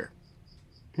the future.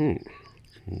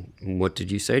 What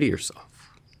did you say to yourself?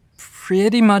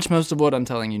 Pretty much most of what I'm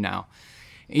telling you now.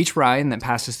 Each Ryan that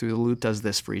passes through the loop does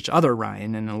this for each other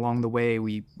Ryan, and along the way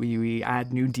we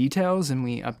add new details and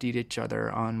we update each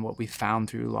other on what we found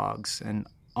through logs, and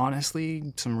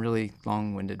honestly, some really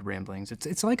long-winded ramblings.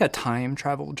 It's like a time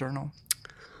travel journal.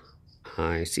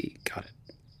 I see. Got it.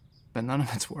 But none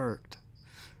of it's worked.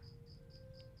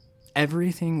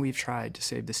 Everything we've tried to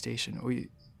save the station,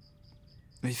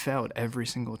 we failed every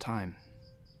single time.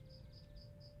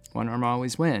 One arm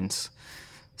always wins.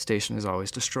 Station is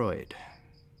always destroyed.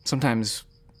 Sometimes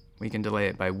we can delay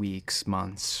it by weeks,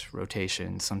 months,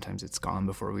 rotations. Sometimes it's gone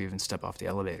before we even step off the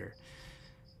elevator.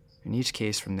 In each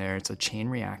case from there, it's a chain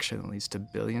reaction that leads to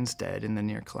billions dead and the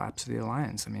near collapse of the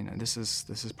Alliance. I mean, this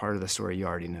is part of the story you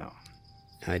already know.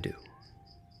 I do.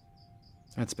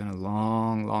 It's been a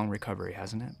long, long recovery,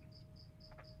 hasn't it?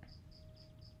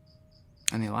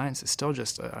 And the Alliance is still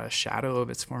just a shadow of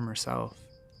its former self.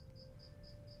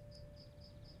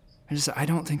 I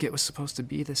don't think it was supposed to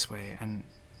be this way, and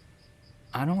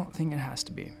I don't think it has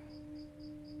to be.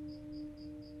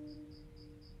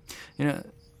 You know,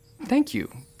 thank you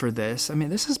for this. I mean,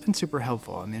 this has been super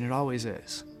helpful. I mean, it always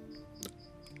is.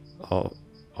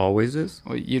 Always is?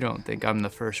 Well, you don't think I'm the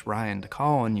first Ryan to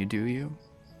call on you, do you?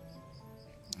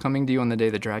 Coming to you on the day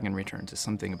the dragon returns is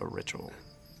something of a ritual.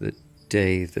 The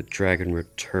day the dragon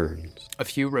returns. A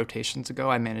few rotations ago,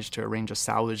 I managed to arrange a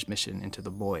salvage mission into the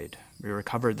void. We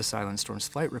recovered the Silent Storm's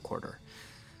flight recorder.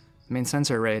 The main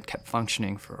sensor array had kept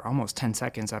functioning for almost 10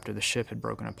 seconds after the ship had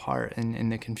broken apart, and in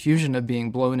the confusion of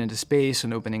being blown into space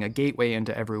and opening a gateway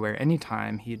into Everywhere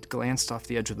Anytime, he'd glanced off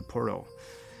the edge of the portal.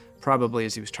 Probably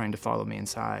as he was trying to follow me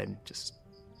inside,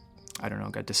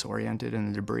 got disoriented in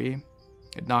the debris.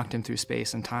 It knocked him through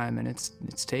space and time, and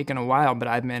it's taken a while, but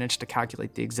I've managed to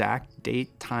calculate the exact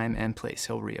date, time, and place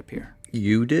he'll reappear.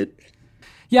 You did?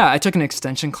 Yeah, I took an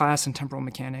extension class in temporal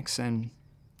mechanics, and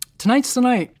tonight's the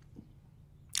night.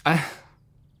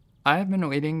 I've been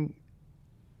waiting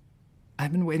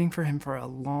for him for a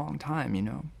long time, you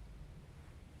know?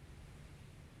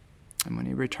 And when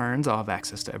he returns, I'll have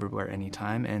access to Everywhere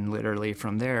Anytime, and literally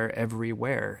from there,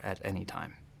 everywhere at any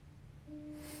time.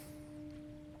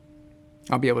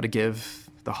 I'll be able to give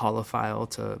the holophile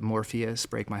to Morpheus,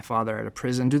 break my father out of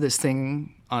prison, do this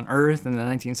thing on Earth in the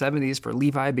 1970s for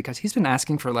Levi because he's been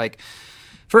asking for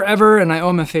forever, and I owe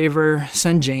him a favor.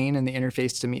 Send Jane and the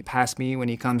interface to meet past me when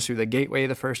he comes through the gateway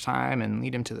the first time and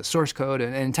lead him to the source code.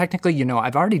 And technically,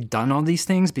 I've already done all these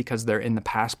things because they're in the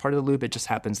past part of the loop. It just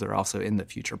happens they're also in the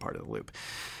future part of the loop.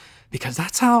 Because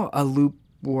that's how a loop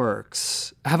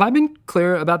works. Have I been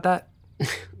clear about that?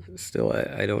 Still,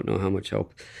 I don't know how much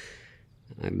help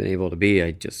I've been able to be.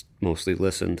 I just mostly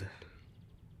listened.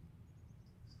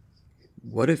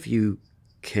 What if you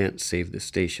can't save the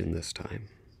station this time?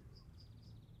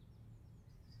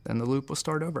 Then the loop will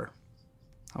start over.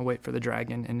 I'll wait for the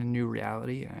dragon in a new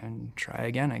reality and try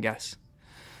again, I guess.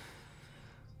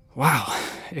 Wow,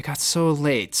 it got so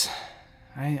late.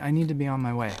 I need to be on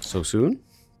my way. So soon?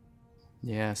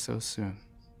 Yeah, so soon.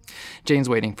 Jane's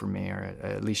waiting for me, or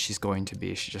at least she's going to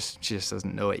be. She just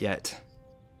doesn't know it yet.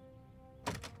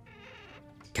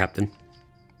 Captain?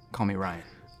 Call me Ryan.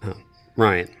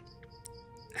 Ryan,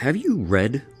 have you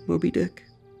read Moby Dick?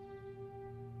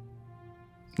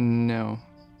 No.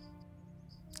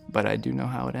 But I do know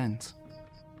how it ends.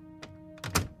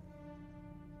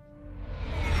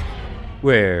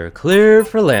 We're clear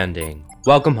for landing.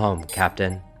 Welcome home,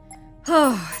 Captain.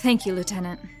 Oh, thank you,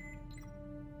 Lieutenant.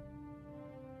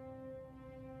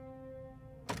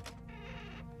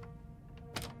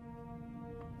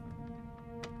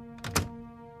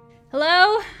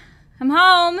 Hello? I'm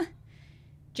home.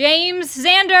 James,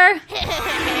 Xander.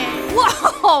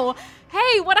 Whoa!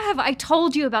 Hey, what have I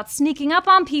told you about sneaking up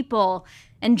on people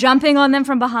and jumping on them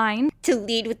from behind? To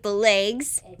lead with the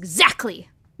legs. Exactly.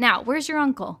 Now, where's your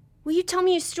uncle? Will you tell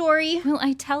me a story? Will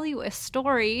I tell you a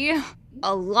story?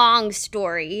 A long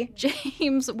story.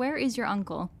 James, where is your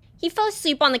uncle? He fell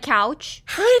asleep on the couch.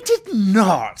 I did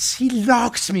not. He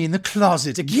locked me in the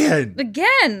closet again.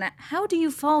 Again? How do you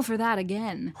fall for that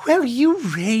again? Well, you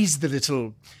raised the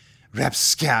little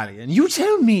rapscallion. You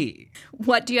tell me.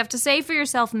 What do you have to say for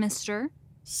yourself, mister?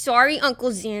 Sorry,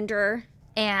 Uncle Xander.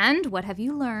 And what have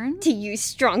you learned? To use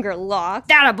stronger locks.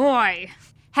 That a boy!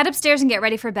 Head upstairs and get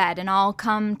ready for bed, and I'll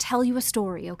come tell you a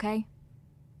story, okay?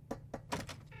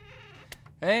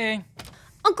 Hey.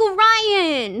 Uncle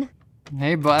Ryan!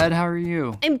 Hey, bud, how are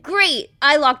you? I'm great.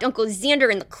 I locked Uncle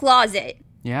Xander in the closet.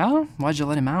 Yeah? Why'd you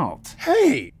let him out?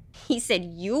 Hey. He said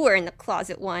you were in the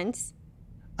closet once.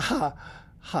 Ha,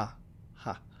 ha,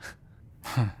 ha.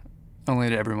 Only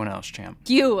to everyone else, champ.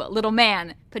 You, little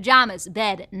man. Pajamas,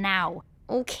 bed, now.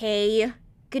 Okay.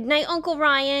 Good night, Uncle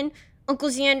Ryan. Uncle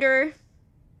Xander.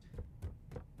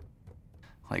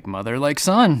 Like mother, like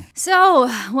son. So,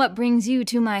 what brings you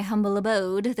to my humble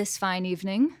abode this fine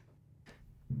evening?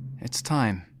 It's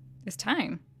time. It's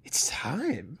time. It's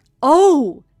time.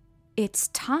 Oh! It's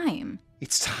time.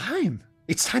 It's time.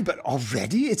 It's time, but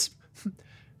already?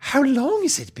 How long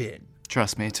has it been?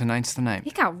 Trust me, tonight's the night.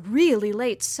 It got really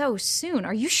late so soon.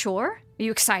 Are you sure? Are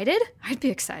you excited? I'd be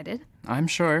excited. I'm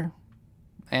sure.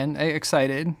 And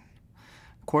excited.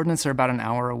 Coordinates are about an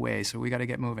hour away, so we gotta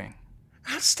get moving.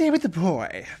 I'll stay with the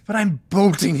boy, but I'm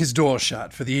bolting his door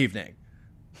shut for the evening.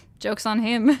 Joke's on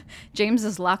him.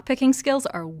 James's lock-picking skills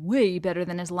are way better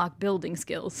than his lock-building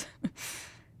skills.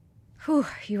 Whew,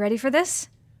 you ready for this?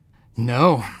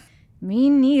 No. Me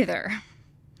neither.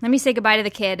 Let me say goodbye to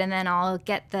the kid, and then I'll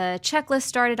get the checklist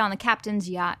started on the captain's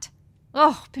yacht.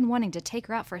 Oh, been wanting to take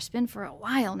her out for a spin for a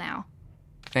while now.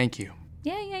 Thank you.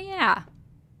 Yeah.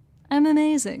 I'm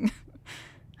amazing.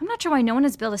 I'm not sure why no one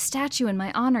has built a statue in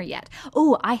my honor yet.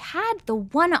 Oh, I had the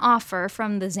one offer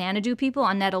from the Xanadu people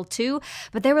on Nettle 2,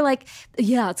 but they were like,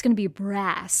 yeah, it's going to be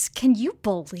brass. Can you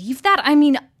believe that? I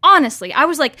mean, honestly, I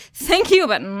was like, thank you,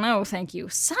 but no thank you.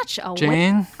 Such a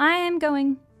Jane? I am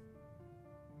going.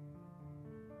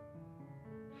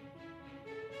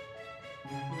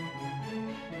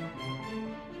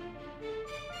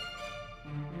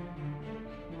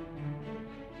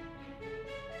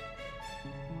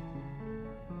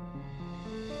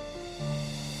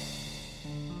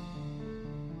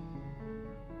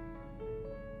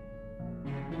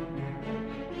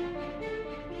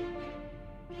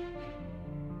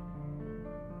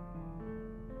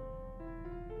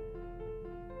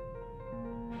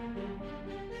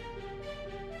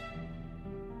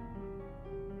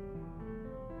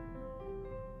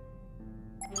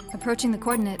 Approaching the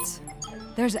coordinates.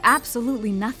 There's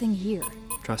absolutely nothing here.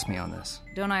 Trust me on this.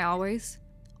 Don't I always?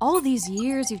 All these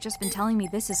years you've just been telling me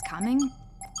this is coming?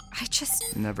 I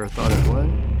just... Never thought it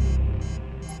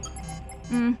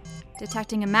would.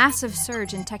 Detecting a massive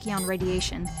surge in tachyon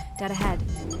radiation. Dead ahead.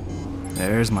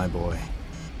 There's my boy.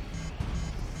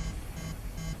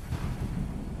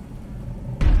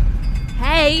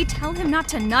 Hey, tell him not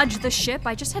to nudge the ship.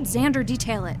 I just had Xander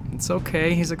detail it. It's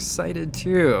okay, he's excited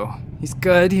too. He's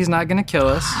good, he's not gonna kill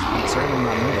us. Certainly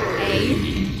not me.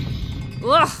 Hey.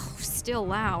 Ugh, still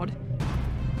loud.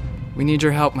 We need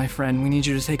your help, my friend. We need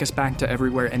you to take us back to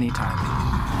everywhere,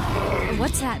 anytime.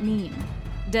 What's that mean?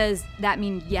 Does that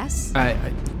mean yes?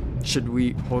 Should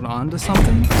we hold on to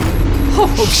something?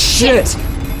 Oh, shit!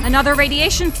 Another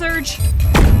radiation surge.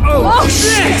 Oh,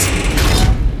 shit!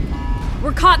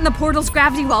 We're caught in the portal's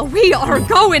gravity well. We are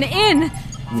going in!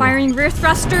 Firing rear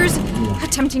thrusters,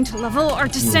 attempting to level our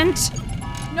descent.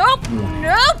 Nope,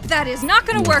 that is not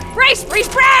gonna work. Brace!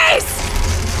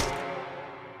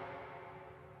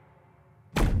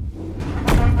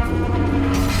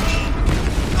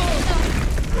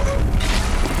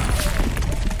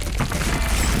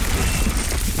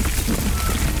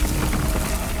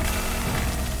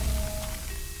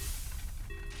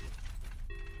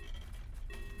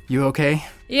 You okay?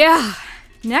 Yeah.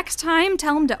 Next time,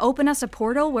 tell him to open us a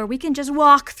portal where we can just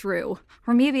walk through.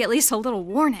 Or maybe at least a little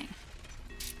warning.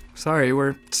 Sorry,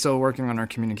 we're still working on our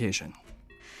communication.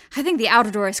 I think the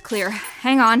outer door is clear.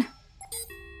 Hang on.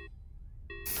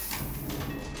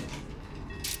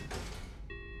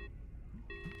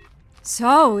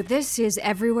 So, this is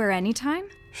everywhere anytime?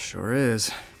 Sure is.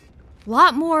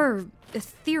 Lot more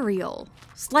ethereal.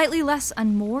 Slightly less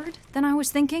unmoored than I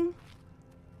was thinking.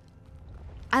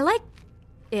 I like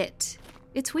it.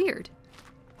 It's weird.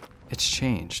 It's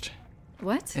changed.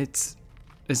 What? It's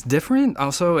different.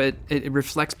 Also, it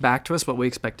reflects back to us what we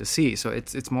expect to see, so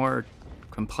it's more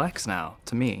complex now,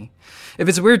 to me. If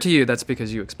it's weird to you, that's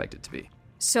because you expect it to be.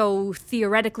 So,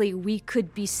 theoretically, we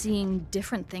could be seeing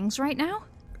different things right now?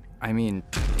 I mean...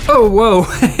 Oh, whoa!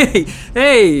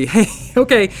 Hey!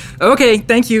 Okay,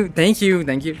 thank you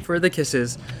for the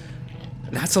kisses.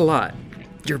 That's a lot.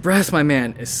 Your breath, my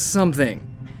man, is something.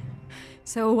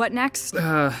 So, what next?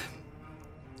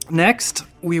 Next,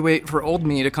 we wait for old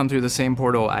me to come through the same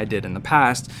portal I did in the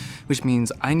past, which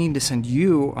means I need to send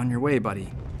you on your way, buddy.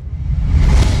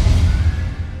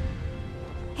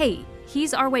 Hey,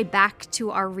 he's our way back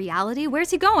to our reality.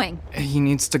 Where's he going? He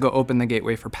needs to go open the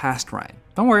gateway for past Ryan.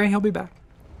 Don't worry, he'll be back.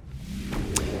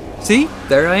 See?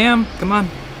 There I am. Come on.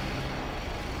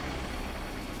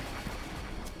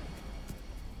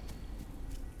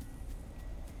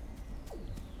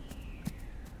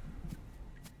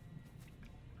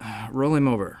 Roll him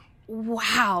over.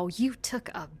 Wow, you took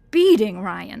a beating,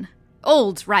 Ryan.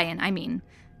 Old Ryan, I mean.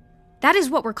 That is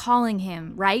what we're calling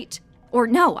him, right? Or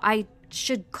no, I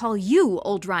should call you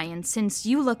Old Ryan, since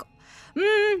you look...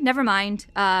 never mind.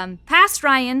 Past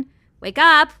Ryan. Wake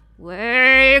up.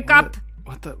 Wake up.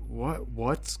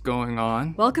 What's going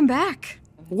on? Welcome back.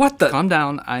 What the? Calm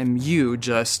down, I'm you,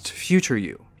 just future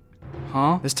you.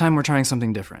 Huh? This time we're trying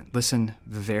something different. Listen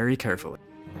very carefully.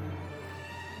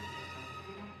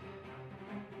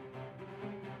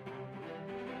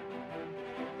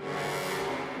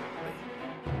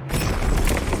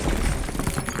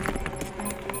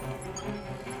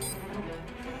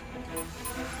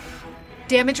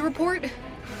 Damage report?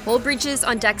 Hull breaches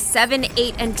on decks 7,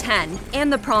 8, and 10,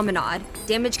 and the promenade.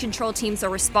 Damage control teams are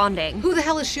responding. Who the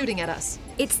hell is shooting at us?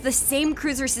 It's the same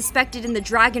cruiser suspected in the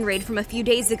Dragon Raid from a few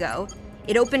days ago.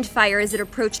 It opened fire as it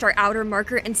approached our outer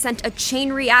marker and sent a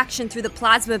chain reaction through the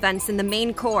plasma vents in the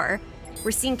main core.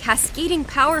 We're seeing cascading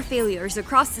power failures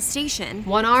across the station.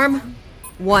 One arm?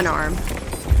 One arm.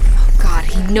 Oh God,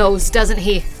 he knows, doesn't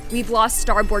he? We've lost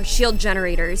starboard shield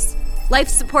generators. Life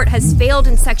support has failed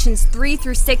in sections 3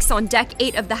 through 6 on deck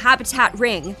 8 of the Habitat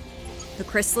Ring. The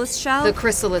Chrysalis shell? The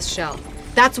Chrysalis shell.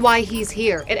 That's why he's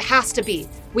here. It has to be.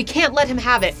 We can't let him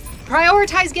have it.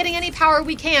 Prioritize getting any power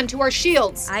we can to our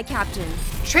shields. Aye, Captain.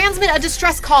 Transmit a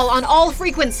distress call on all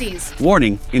frequencies.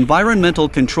 Warning, environmental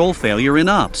control failure in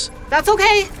ops. That's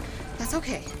okay. That's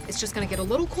okay. It's just gonna get a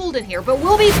little cold in here, but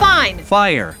we'll be fine.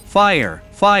 Fire.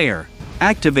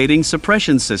 Activating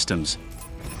suppression systems.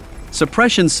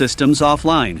 Suppression systems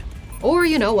offline. Or, a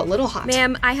little hot.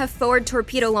 Ma'am, I have forward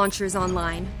torpedo launchers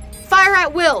online. Fire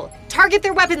at will. Target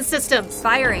their weapon systems.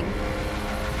 Firing.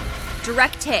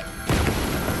 Direct hit.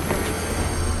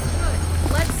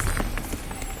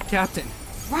 Captain.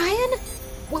 Ryan?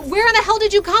 Where in the hell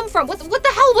did you come from? What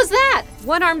the hell was that?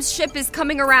 One Arm's ship is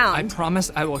coming around. I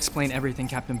promise I will explain everything,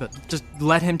 Captain, but just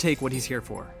let him take what he's here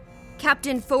for.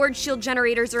 Captain, forward shield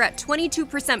generators are at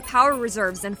 22% power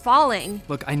reserves and falling.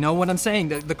 Look, I know what I'm saying.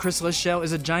 The Chrysalis shell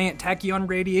is a giant tachyon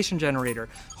radiation generator.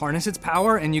 Harness its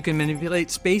power and you can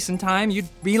manipulate space and time. You'd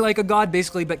be like a god,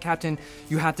 basically, but Captain,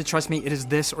 you have to trust me. It is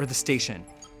this or the station.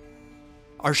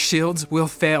 Our shields will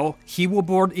fail. He will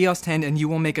board EOS 10 and you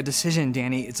will make a decision,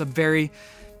 Danny. It's a very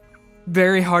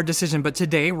very hard decision, but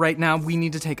today, right now, we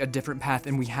need to take a different path,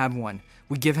 and we have one.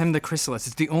 We give him the chrysalis.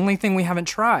 It's the only thing we haven't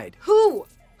tried. Who?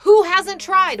 Who hasn't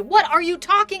tried? What are you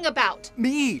talking about?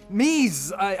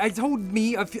 Me's. I told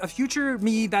me, a future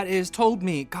me that is told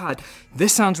me. God,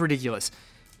 this sounds ridiculous.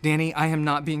 Danny, I am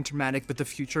not being dramatic, but the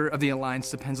future of the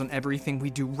Alliance depends on everything we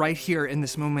do right here in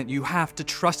this moment. You have to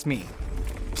trust me.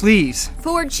 Please.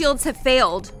 Forward shields have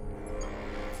failed.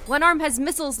 One arm has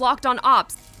missiles locked on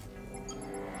ops.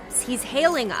 He's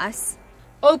hailing us.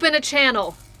 Open a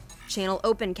channel. Channel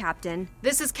open, Captain.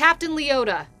 This is Captain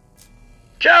Leota.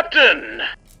 Captain!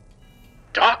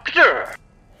 Doctor!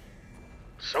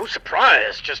 So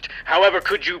surprised. Just however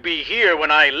could you be here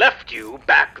when I left you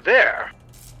back there?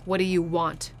 What do you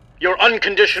want? Your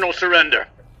unconditional surrender.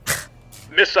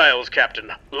 Missiles,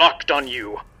 Captain, locked on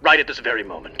you, right at this very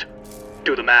moment.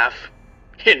 Do the math.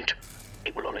 Hint,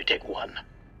 it will only take one.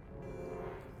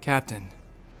 Captain.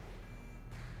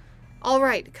 All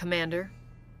right, Commander.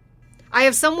 I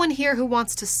have someone here who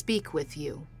wants to speak with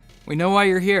you. We know why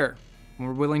you're here.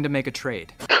 We're willing to make a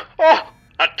trade. Oh,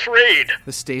 a trade!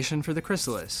 The station for the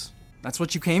chrysalis. That's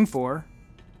what you came for.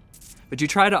 But you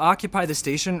try to occupy the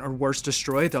station, or worse,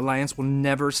 destroy it, the Alliance will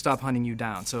never stop hunting you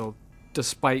down. So,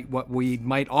 despite what we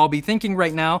might all be thinking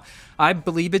right now, I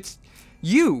believe it's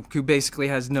you who basically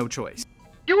has no choice.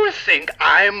 You think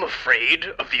I'm afraid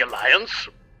of the Alliance?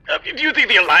 Do you think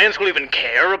the Alliance will even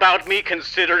care about me,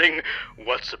 considering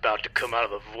what's about to come out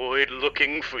of the void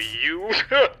looking for you?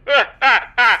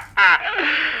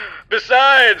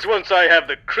 Besides, once I have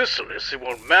the chrysalis, it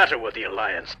won't matter what the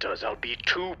Alliance does. I'll be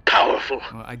too powerful.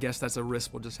 Well, I guess that's a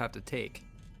risk we'll just have to take.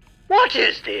 What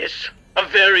is this? A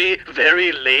very,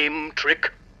 very lame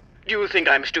trick? Do you think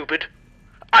I'm stupid?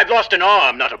 I've lost an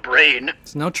arm, not a brain.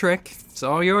 It's no trick. It's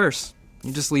all yours.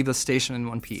 You just leave the station in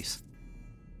one piece.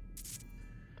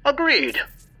 Agreed.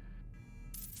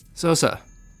 Sosa,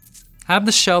 have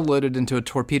the shell loaded into a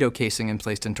torpedo casing and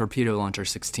placed in torpedo launcher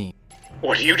 16.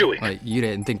 What are you doing? You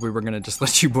didn't think we were going to just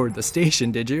let you board the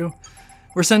station, did you?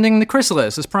 We're sending the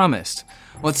chrysalis, as promised.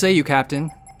 What say you,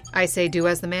 Captain? I say do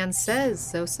as the man says,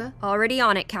 Sosa. Already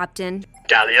on it, Captain.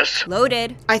 Dalius.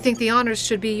 Loaded. I think the honors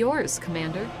should be yours,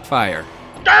 Commander. Fire.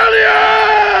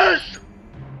 Dalius!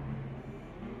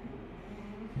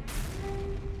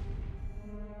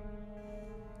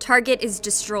 Target is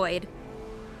destroyed.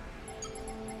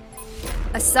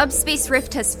 A subspace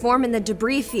rift has formed in the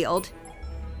debris field.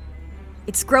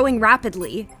 It's growing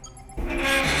rapidly.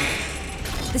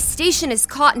 The station is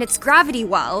caught in its gravity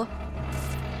well.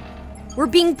 We're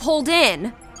being pulled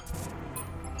in.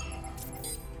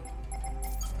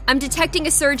 I'm detecting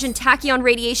a surge in tachyon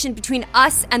radiation between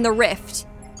us and the rift.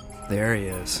 There he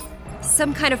is.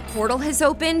 Some kind of portal has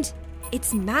opened.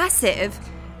 It's massive.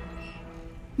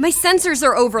 My sensors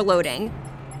are overloading.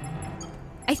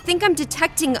 I think I'm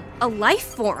detecting a life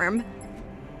form.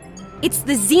 It's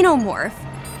the xenomorph.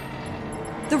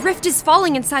 The rift is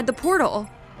falling inside the portal.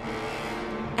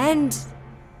 And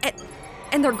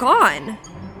they're gone.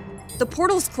 The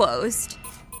portal's closed.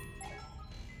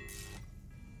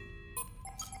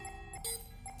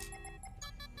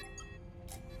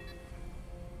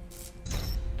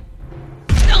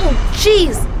 Oh,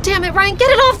 jeez! Damn it, Ryan, get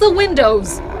it off the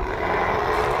windows!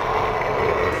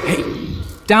 Hey,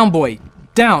 down, boy.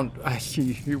 Down.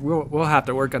 We'll have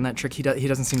to work on that trick. He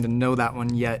doesn't seem to know that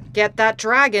one yet. Get that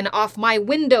dragon off my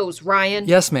windows, Ryan.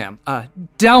 Yes, ma'am.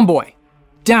 Down, boy.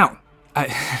 Down.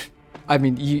 I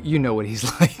mean, you know what he's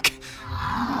like.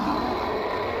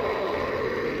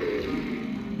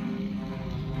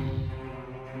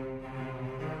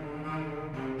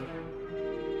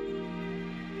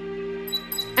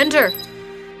 Enter.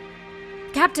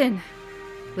 Captain.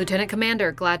 Lieutenant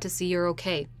Commander, glad to see you're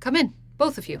okay. Come in,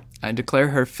 both of you. I declare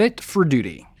her fit for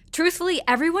duty. Truthfully,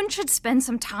 everyone should spend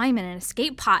some time in an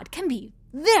escape pod. Can be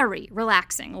very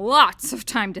relaxing. Lots of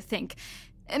time to think.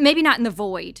 Maybe not in the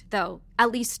void, though.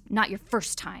 At least not your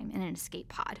first time in an escape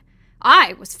pod.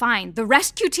 I was fine. The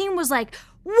rescue team was like,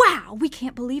 wow, we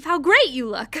can't believe how great you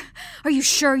look. Are you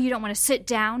sure you don't want to sit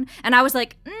down? And I was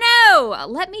like, no,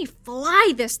 let me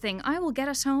fly this thing. I will get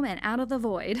us home and out of the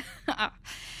void.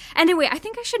 Anyway, I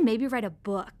think I should maybe write a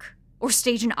book or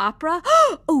stage an opera.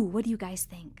 Oh, what do you guys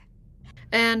think?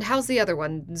 And how's the other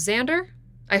one? Xander?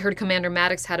 I heard Commander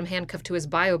Maddox had him handcuffed to his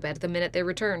biobed the minute they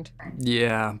returned.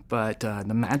 Yeah, but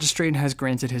the magistrate has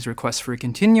granted his request for a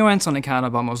continuance on account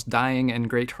of almost dying and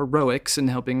great heroics in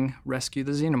helping rescue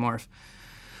the xenomorph.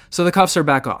 So the cuffs are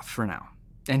back off for now.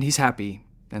 And he's happy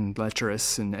and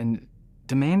lecherous and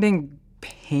demanding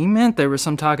payment. There was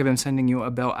some talk of him sending you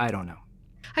a bill. I don't know.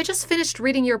 I just finished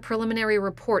reading your preliminary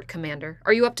report, Commander.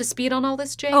 Are you up to speed on all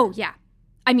this, Jane? Oh, yeah.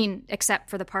 I mean, except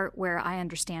for the part where I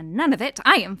understand none of it,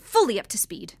 I am fully up to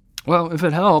speed. Well, if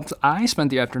it helped, I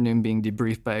spent the afternoon being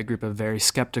debriefed by a group of very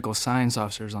skeptical science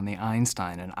officers on the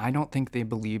Einstein, and I don't think they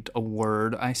believed a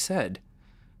word I said.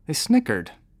 They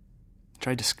snickered.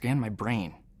 Tried to scan my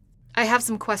brain. I have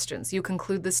some questions. You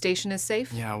conclude the station is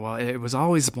safe? Yeah, well, it was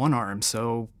always one arm,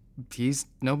 so he's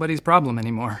nobody's problem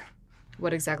anymore.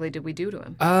 What exactly did we do to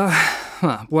him?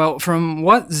 Well, from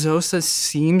what Zosa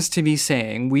seems to be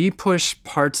saying, we push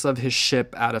parts of his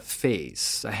ship out of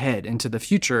phase, ahead, into the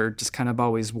future, just kind of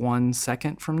always 1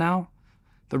 second from now.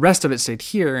 The rest of it stayed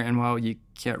here, and well, you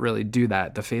can't really do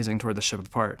that, the phasing toward the ship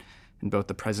apart, in both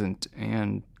the present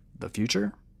and the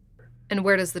future. And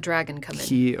where does the dragon come in?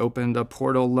 He opened a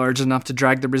portal large enough to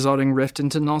drag the resulting rift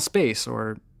into null space,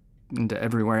 or into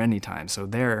everywhere anytime, so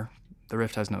there, the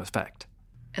rift has no effect.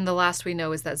 And the last we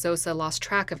know is that Zosa lost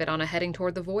track of it on a heading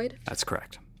toward the void? That's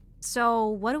correct. So,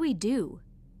 what do we do?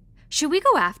 Should we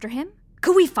go after him?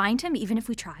 Could we find him even if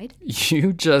we tried?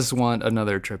 You just want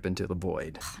another trip into the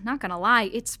void. Not gonna lie,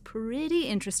 it's pretty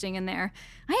interesting in there.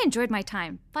 I enjoyed my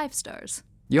time. 5 stars.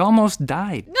 You almost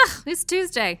died. Ugh, it's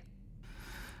Tuesday.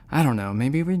 I don't know,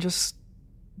 maybe we just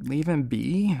leave him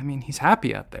be? I mean, he's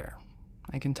happy out there.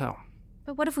 I can tell.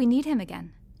 But what if we need him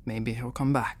again? Maybe he'll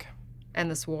come back.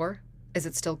 And this war? Is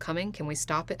it still coming? Can we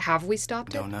stop it? Have we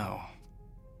stopped it? Don't know.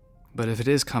 But if it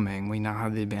is coming, we now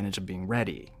have the advantage of being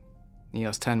ready.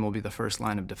 EOS 10 will be the first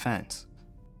line of defense.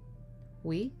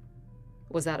 We?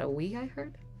 Was that a we I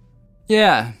heard?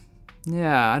 Yeah,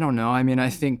 I don't know. I mean, I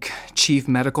think Chief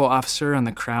Medical Officer on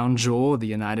the Crown Jewel of the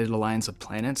United Alliance of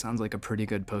Planets sounds like a pretty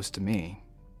good post to me.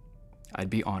 I'd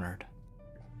be honored.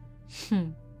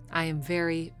 I am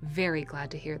very, very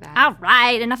glad to hear that. All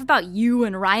right, enough about you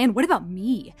and Ryan. What about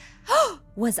me?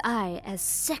 Was I as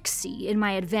sexy in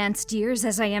my advanced years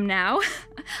as I am now?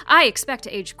 I expect to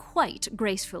age quite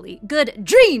gracefully. Good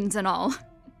dreams and all.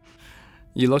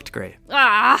 You looked great.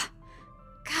 God,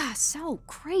 so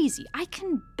crazy. I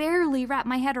can barely wrap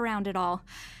my head around it all.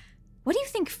 What do you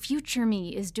think future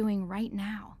me is doing right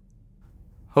now?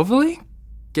 Hopefully,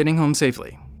 getting home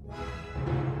safely.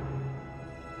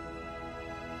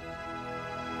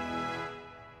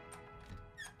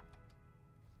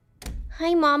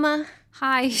 Hi, Mama.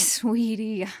 Hi,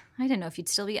 sweetie. I didn't know if you'd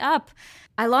still be up.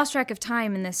 I lost track of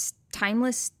time in this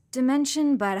timeless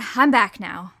dimension, but I'm back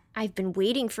now. I've been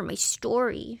waiting for my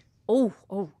story. Oh,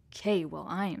 okay. Well,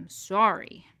 I am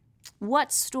sorry.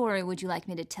 What story would you like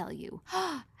me to tell you?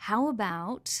 How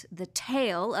about the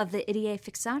tale of the Idia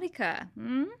Fixatica?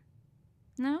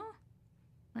 No?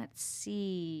 Let's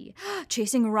see.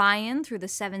 Chasing Ryan through the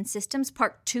 7 systems,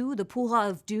 Part 2, The Puha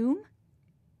of Doom?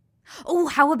 Oh,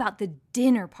 how about the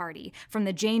dinner party from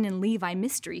the Jane and Levi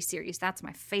mystery series? That's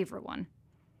my favorite one.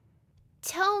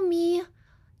 Tell me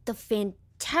the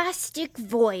Fantastic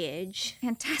Voyage.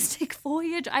 Fantastic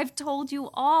Voyage? I've told you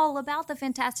all about the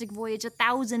Fantastic Voyage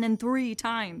 1,003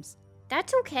 times.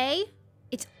 That's okay.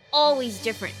 It's always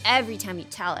different every time you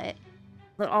tell it.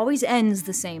 It always ends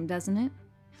the same, doesn't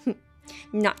it?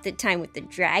 Not the time with the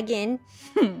dragon.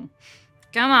 Come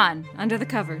on, under the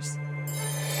covers.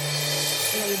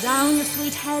 Lay down your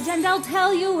sweet head and I'll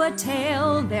tell you a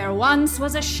tale. There once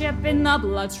was a ship in the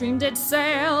bloodstream did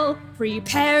sail.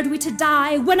 Prepared we to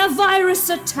die when a virus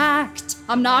attacked.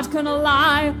 I'm not gonna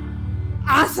lie,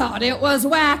 I thought it was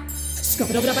whack.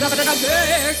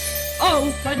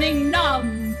 Opening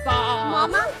number.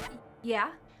 Mama? Yeah?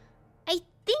 I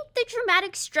think the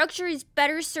dramatic structure is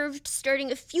better served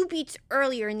starting a few beats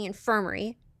earlier in the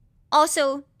infirmary.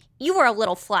 Also, you were a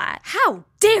little flat. How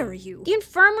dare you? The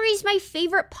infirmary's my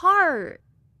favorite part.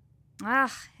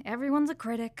 Everyone's a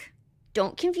critic.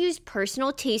 Don't confuse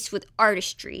personal taste with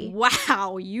artistry.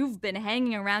 Wow, you've been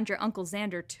hanging around your Uncle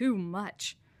Xander too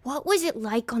much. What was it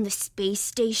like on the space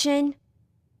station?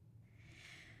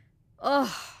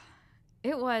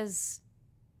 It was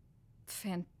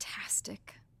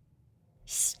fantastic.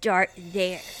 Start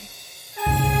there.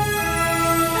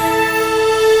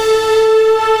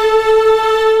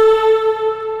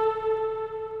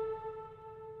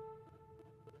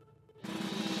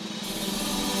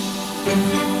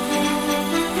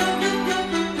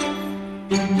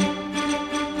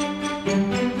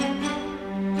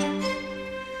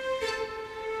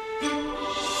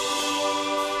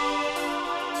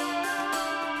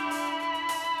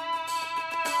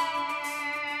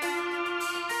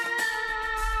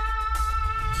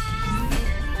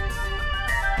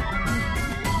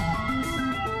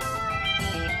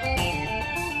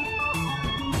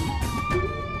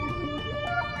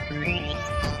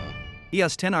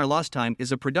 EOS 10 Our Lost Time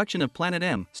is a production of Planet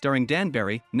M, starring Dan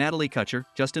Barry, Natalie Kutcher,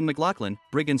 Justin McLaughlin,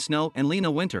 Briggan Snow, and Lena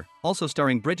Winter, also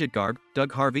starring Bridget Garb,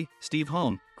 Doug Harvey, Steve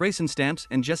Holm, Grayson Stamps,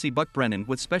 and Jesse Buck Brennan,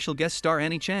 with special guest star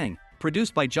Annie Chang.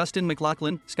 Produced by Justin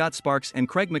McLaughlin, Scott Sparks, and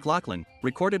Craig McLaughlin.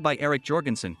 Recorded by Eric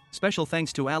Jorgensen. Special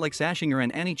thanks to Alex Ashinger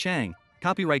and Annie Chang.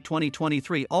 Copyright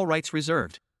 2023, all rights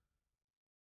reserved.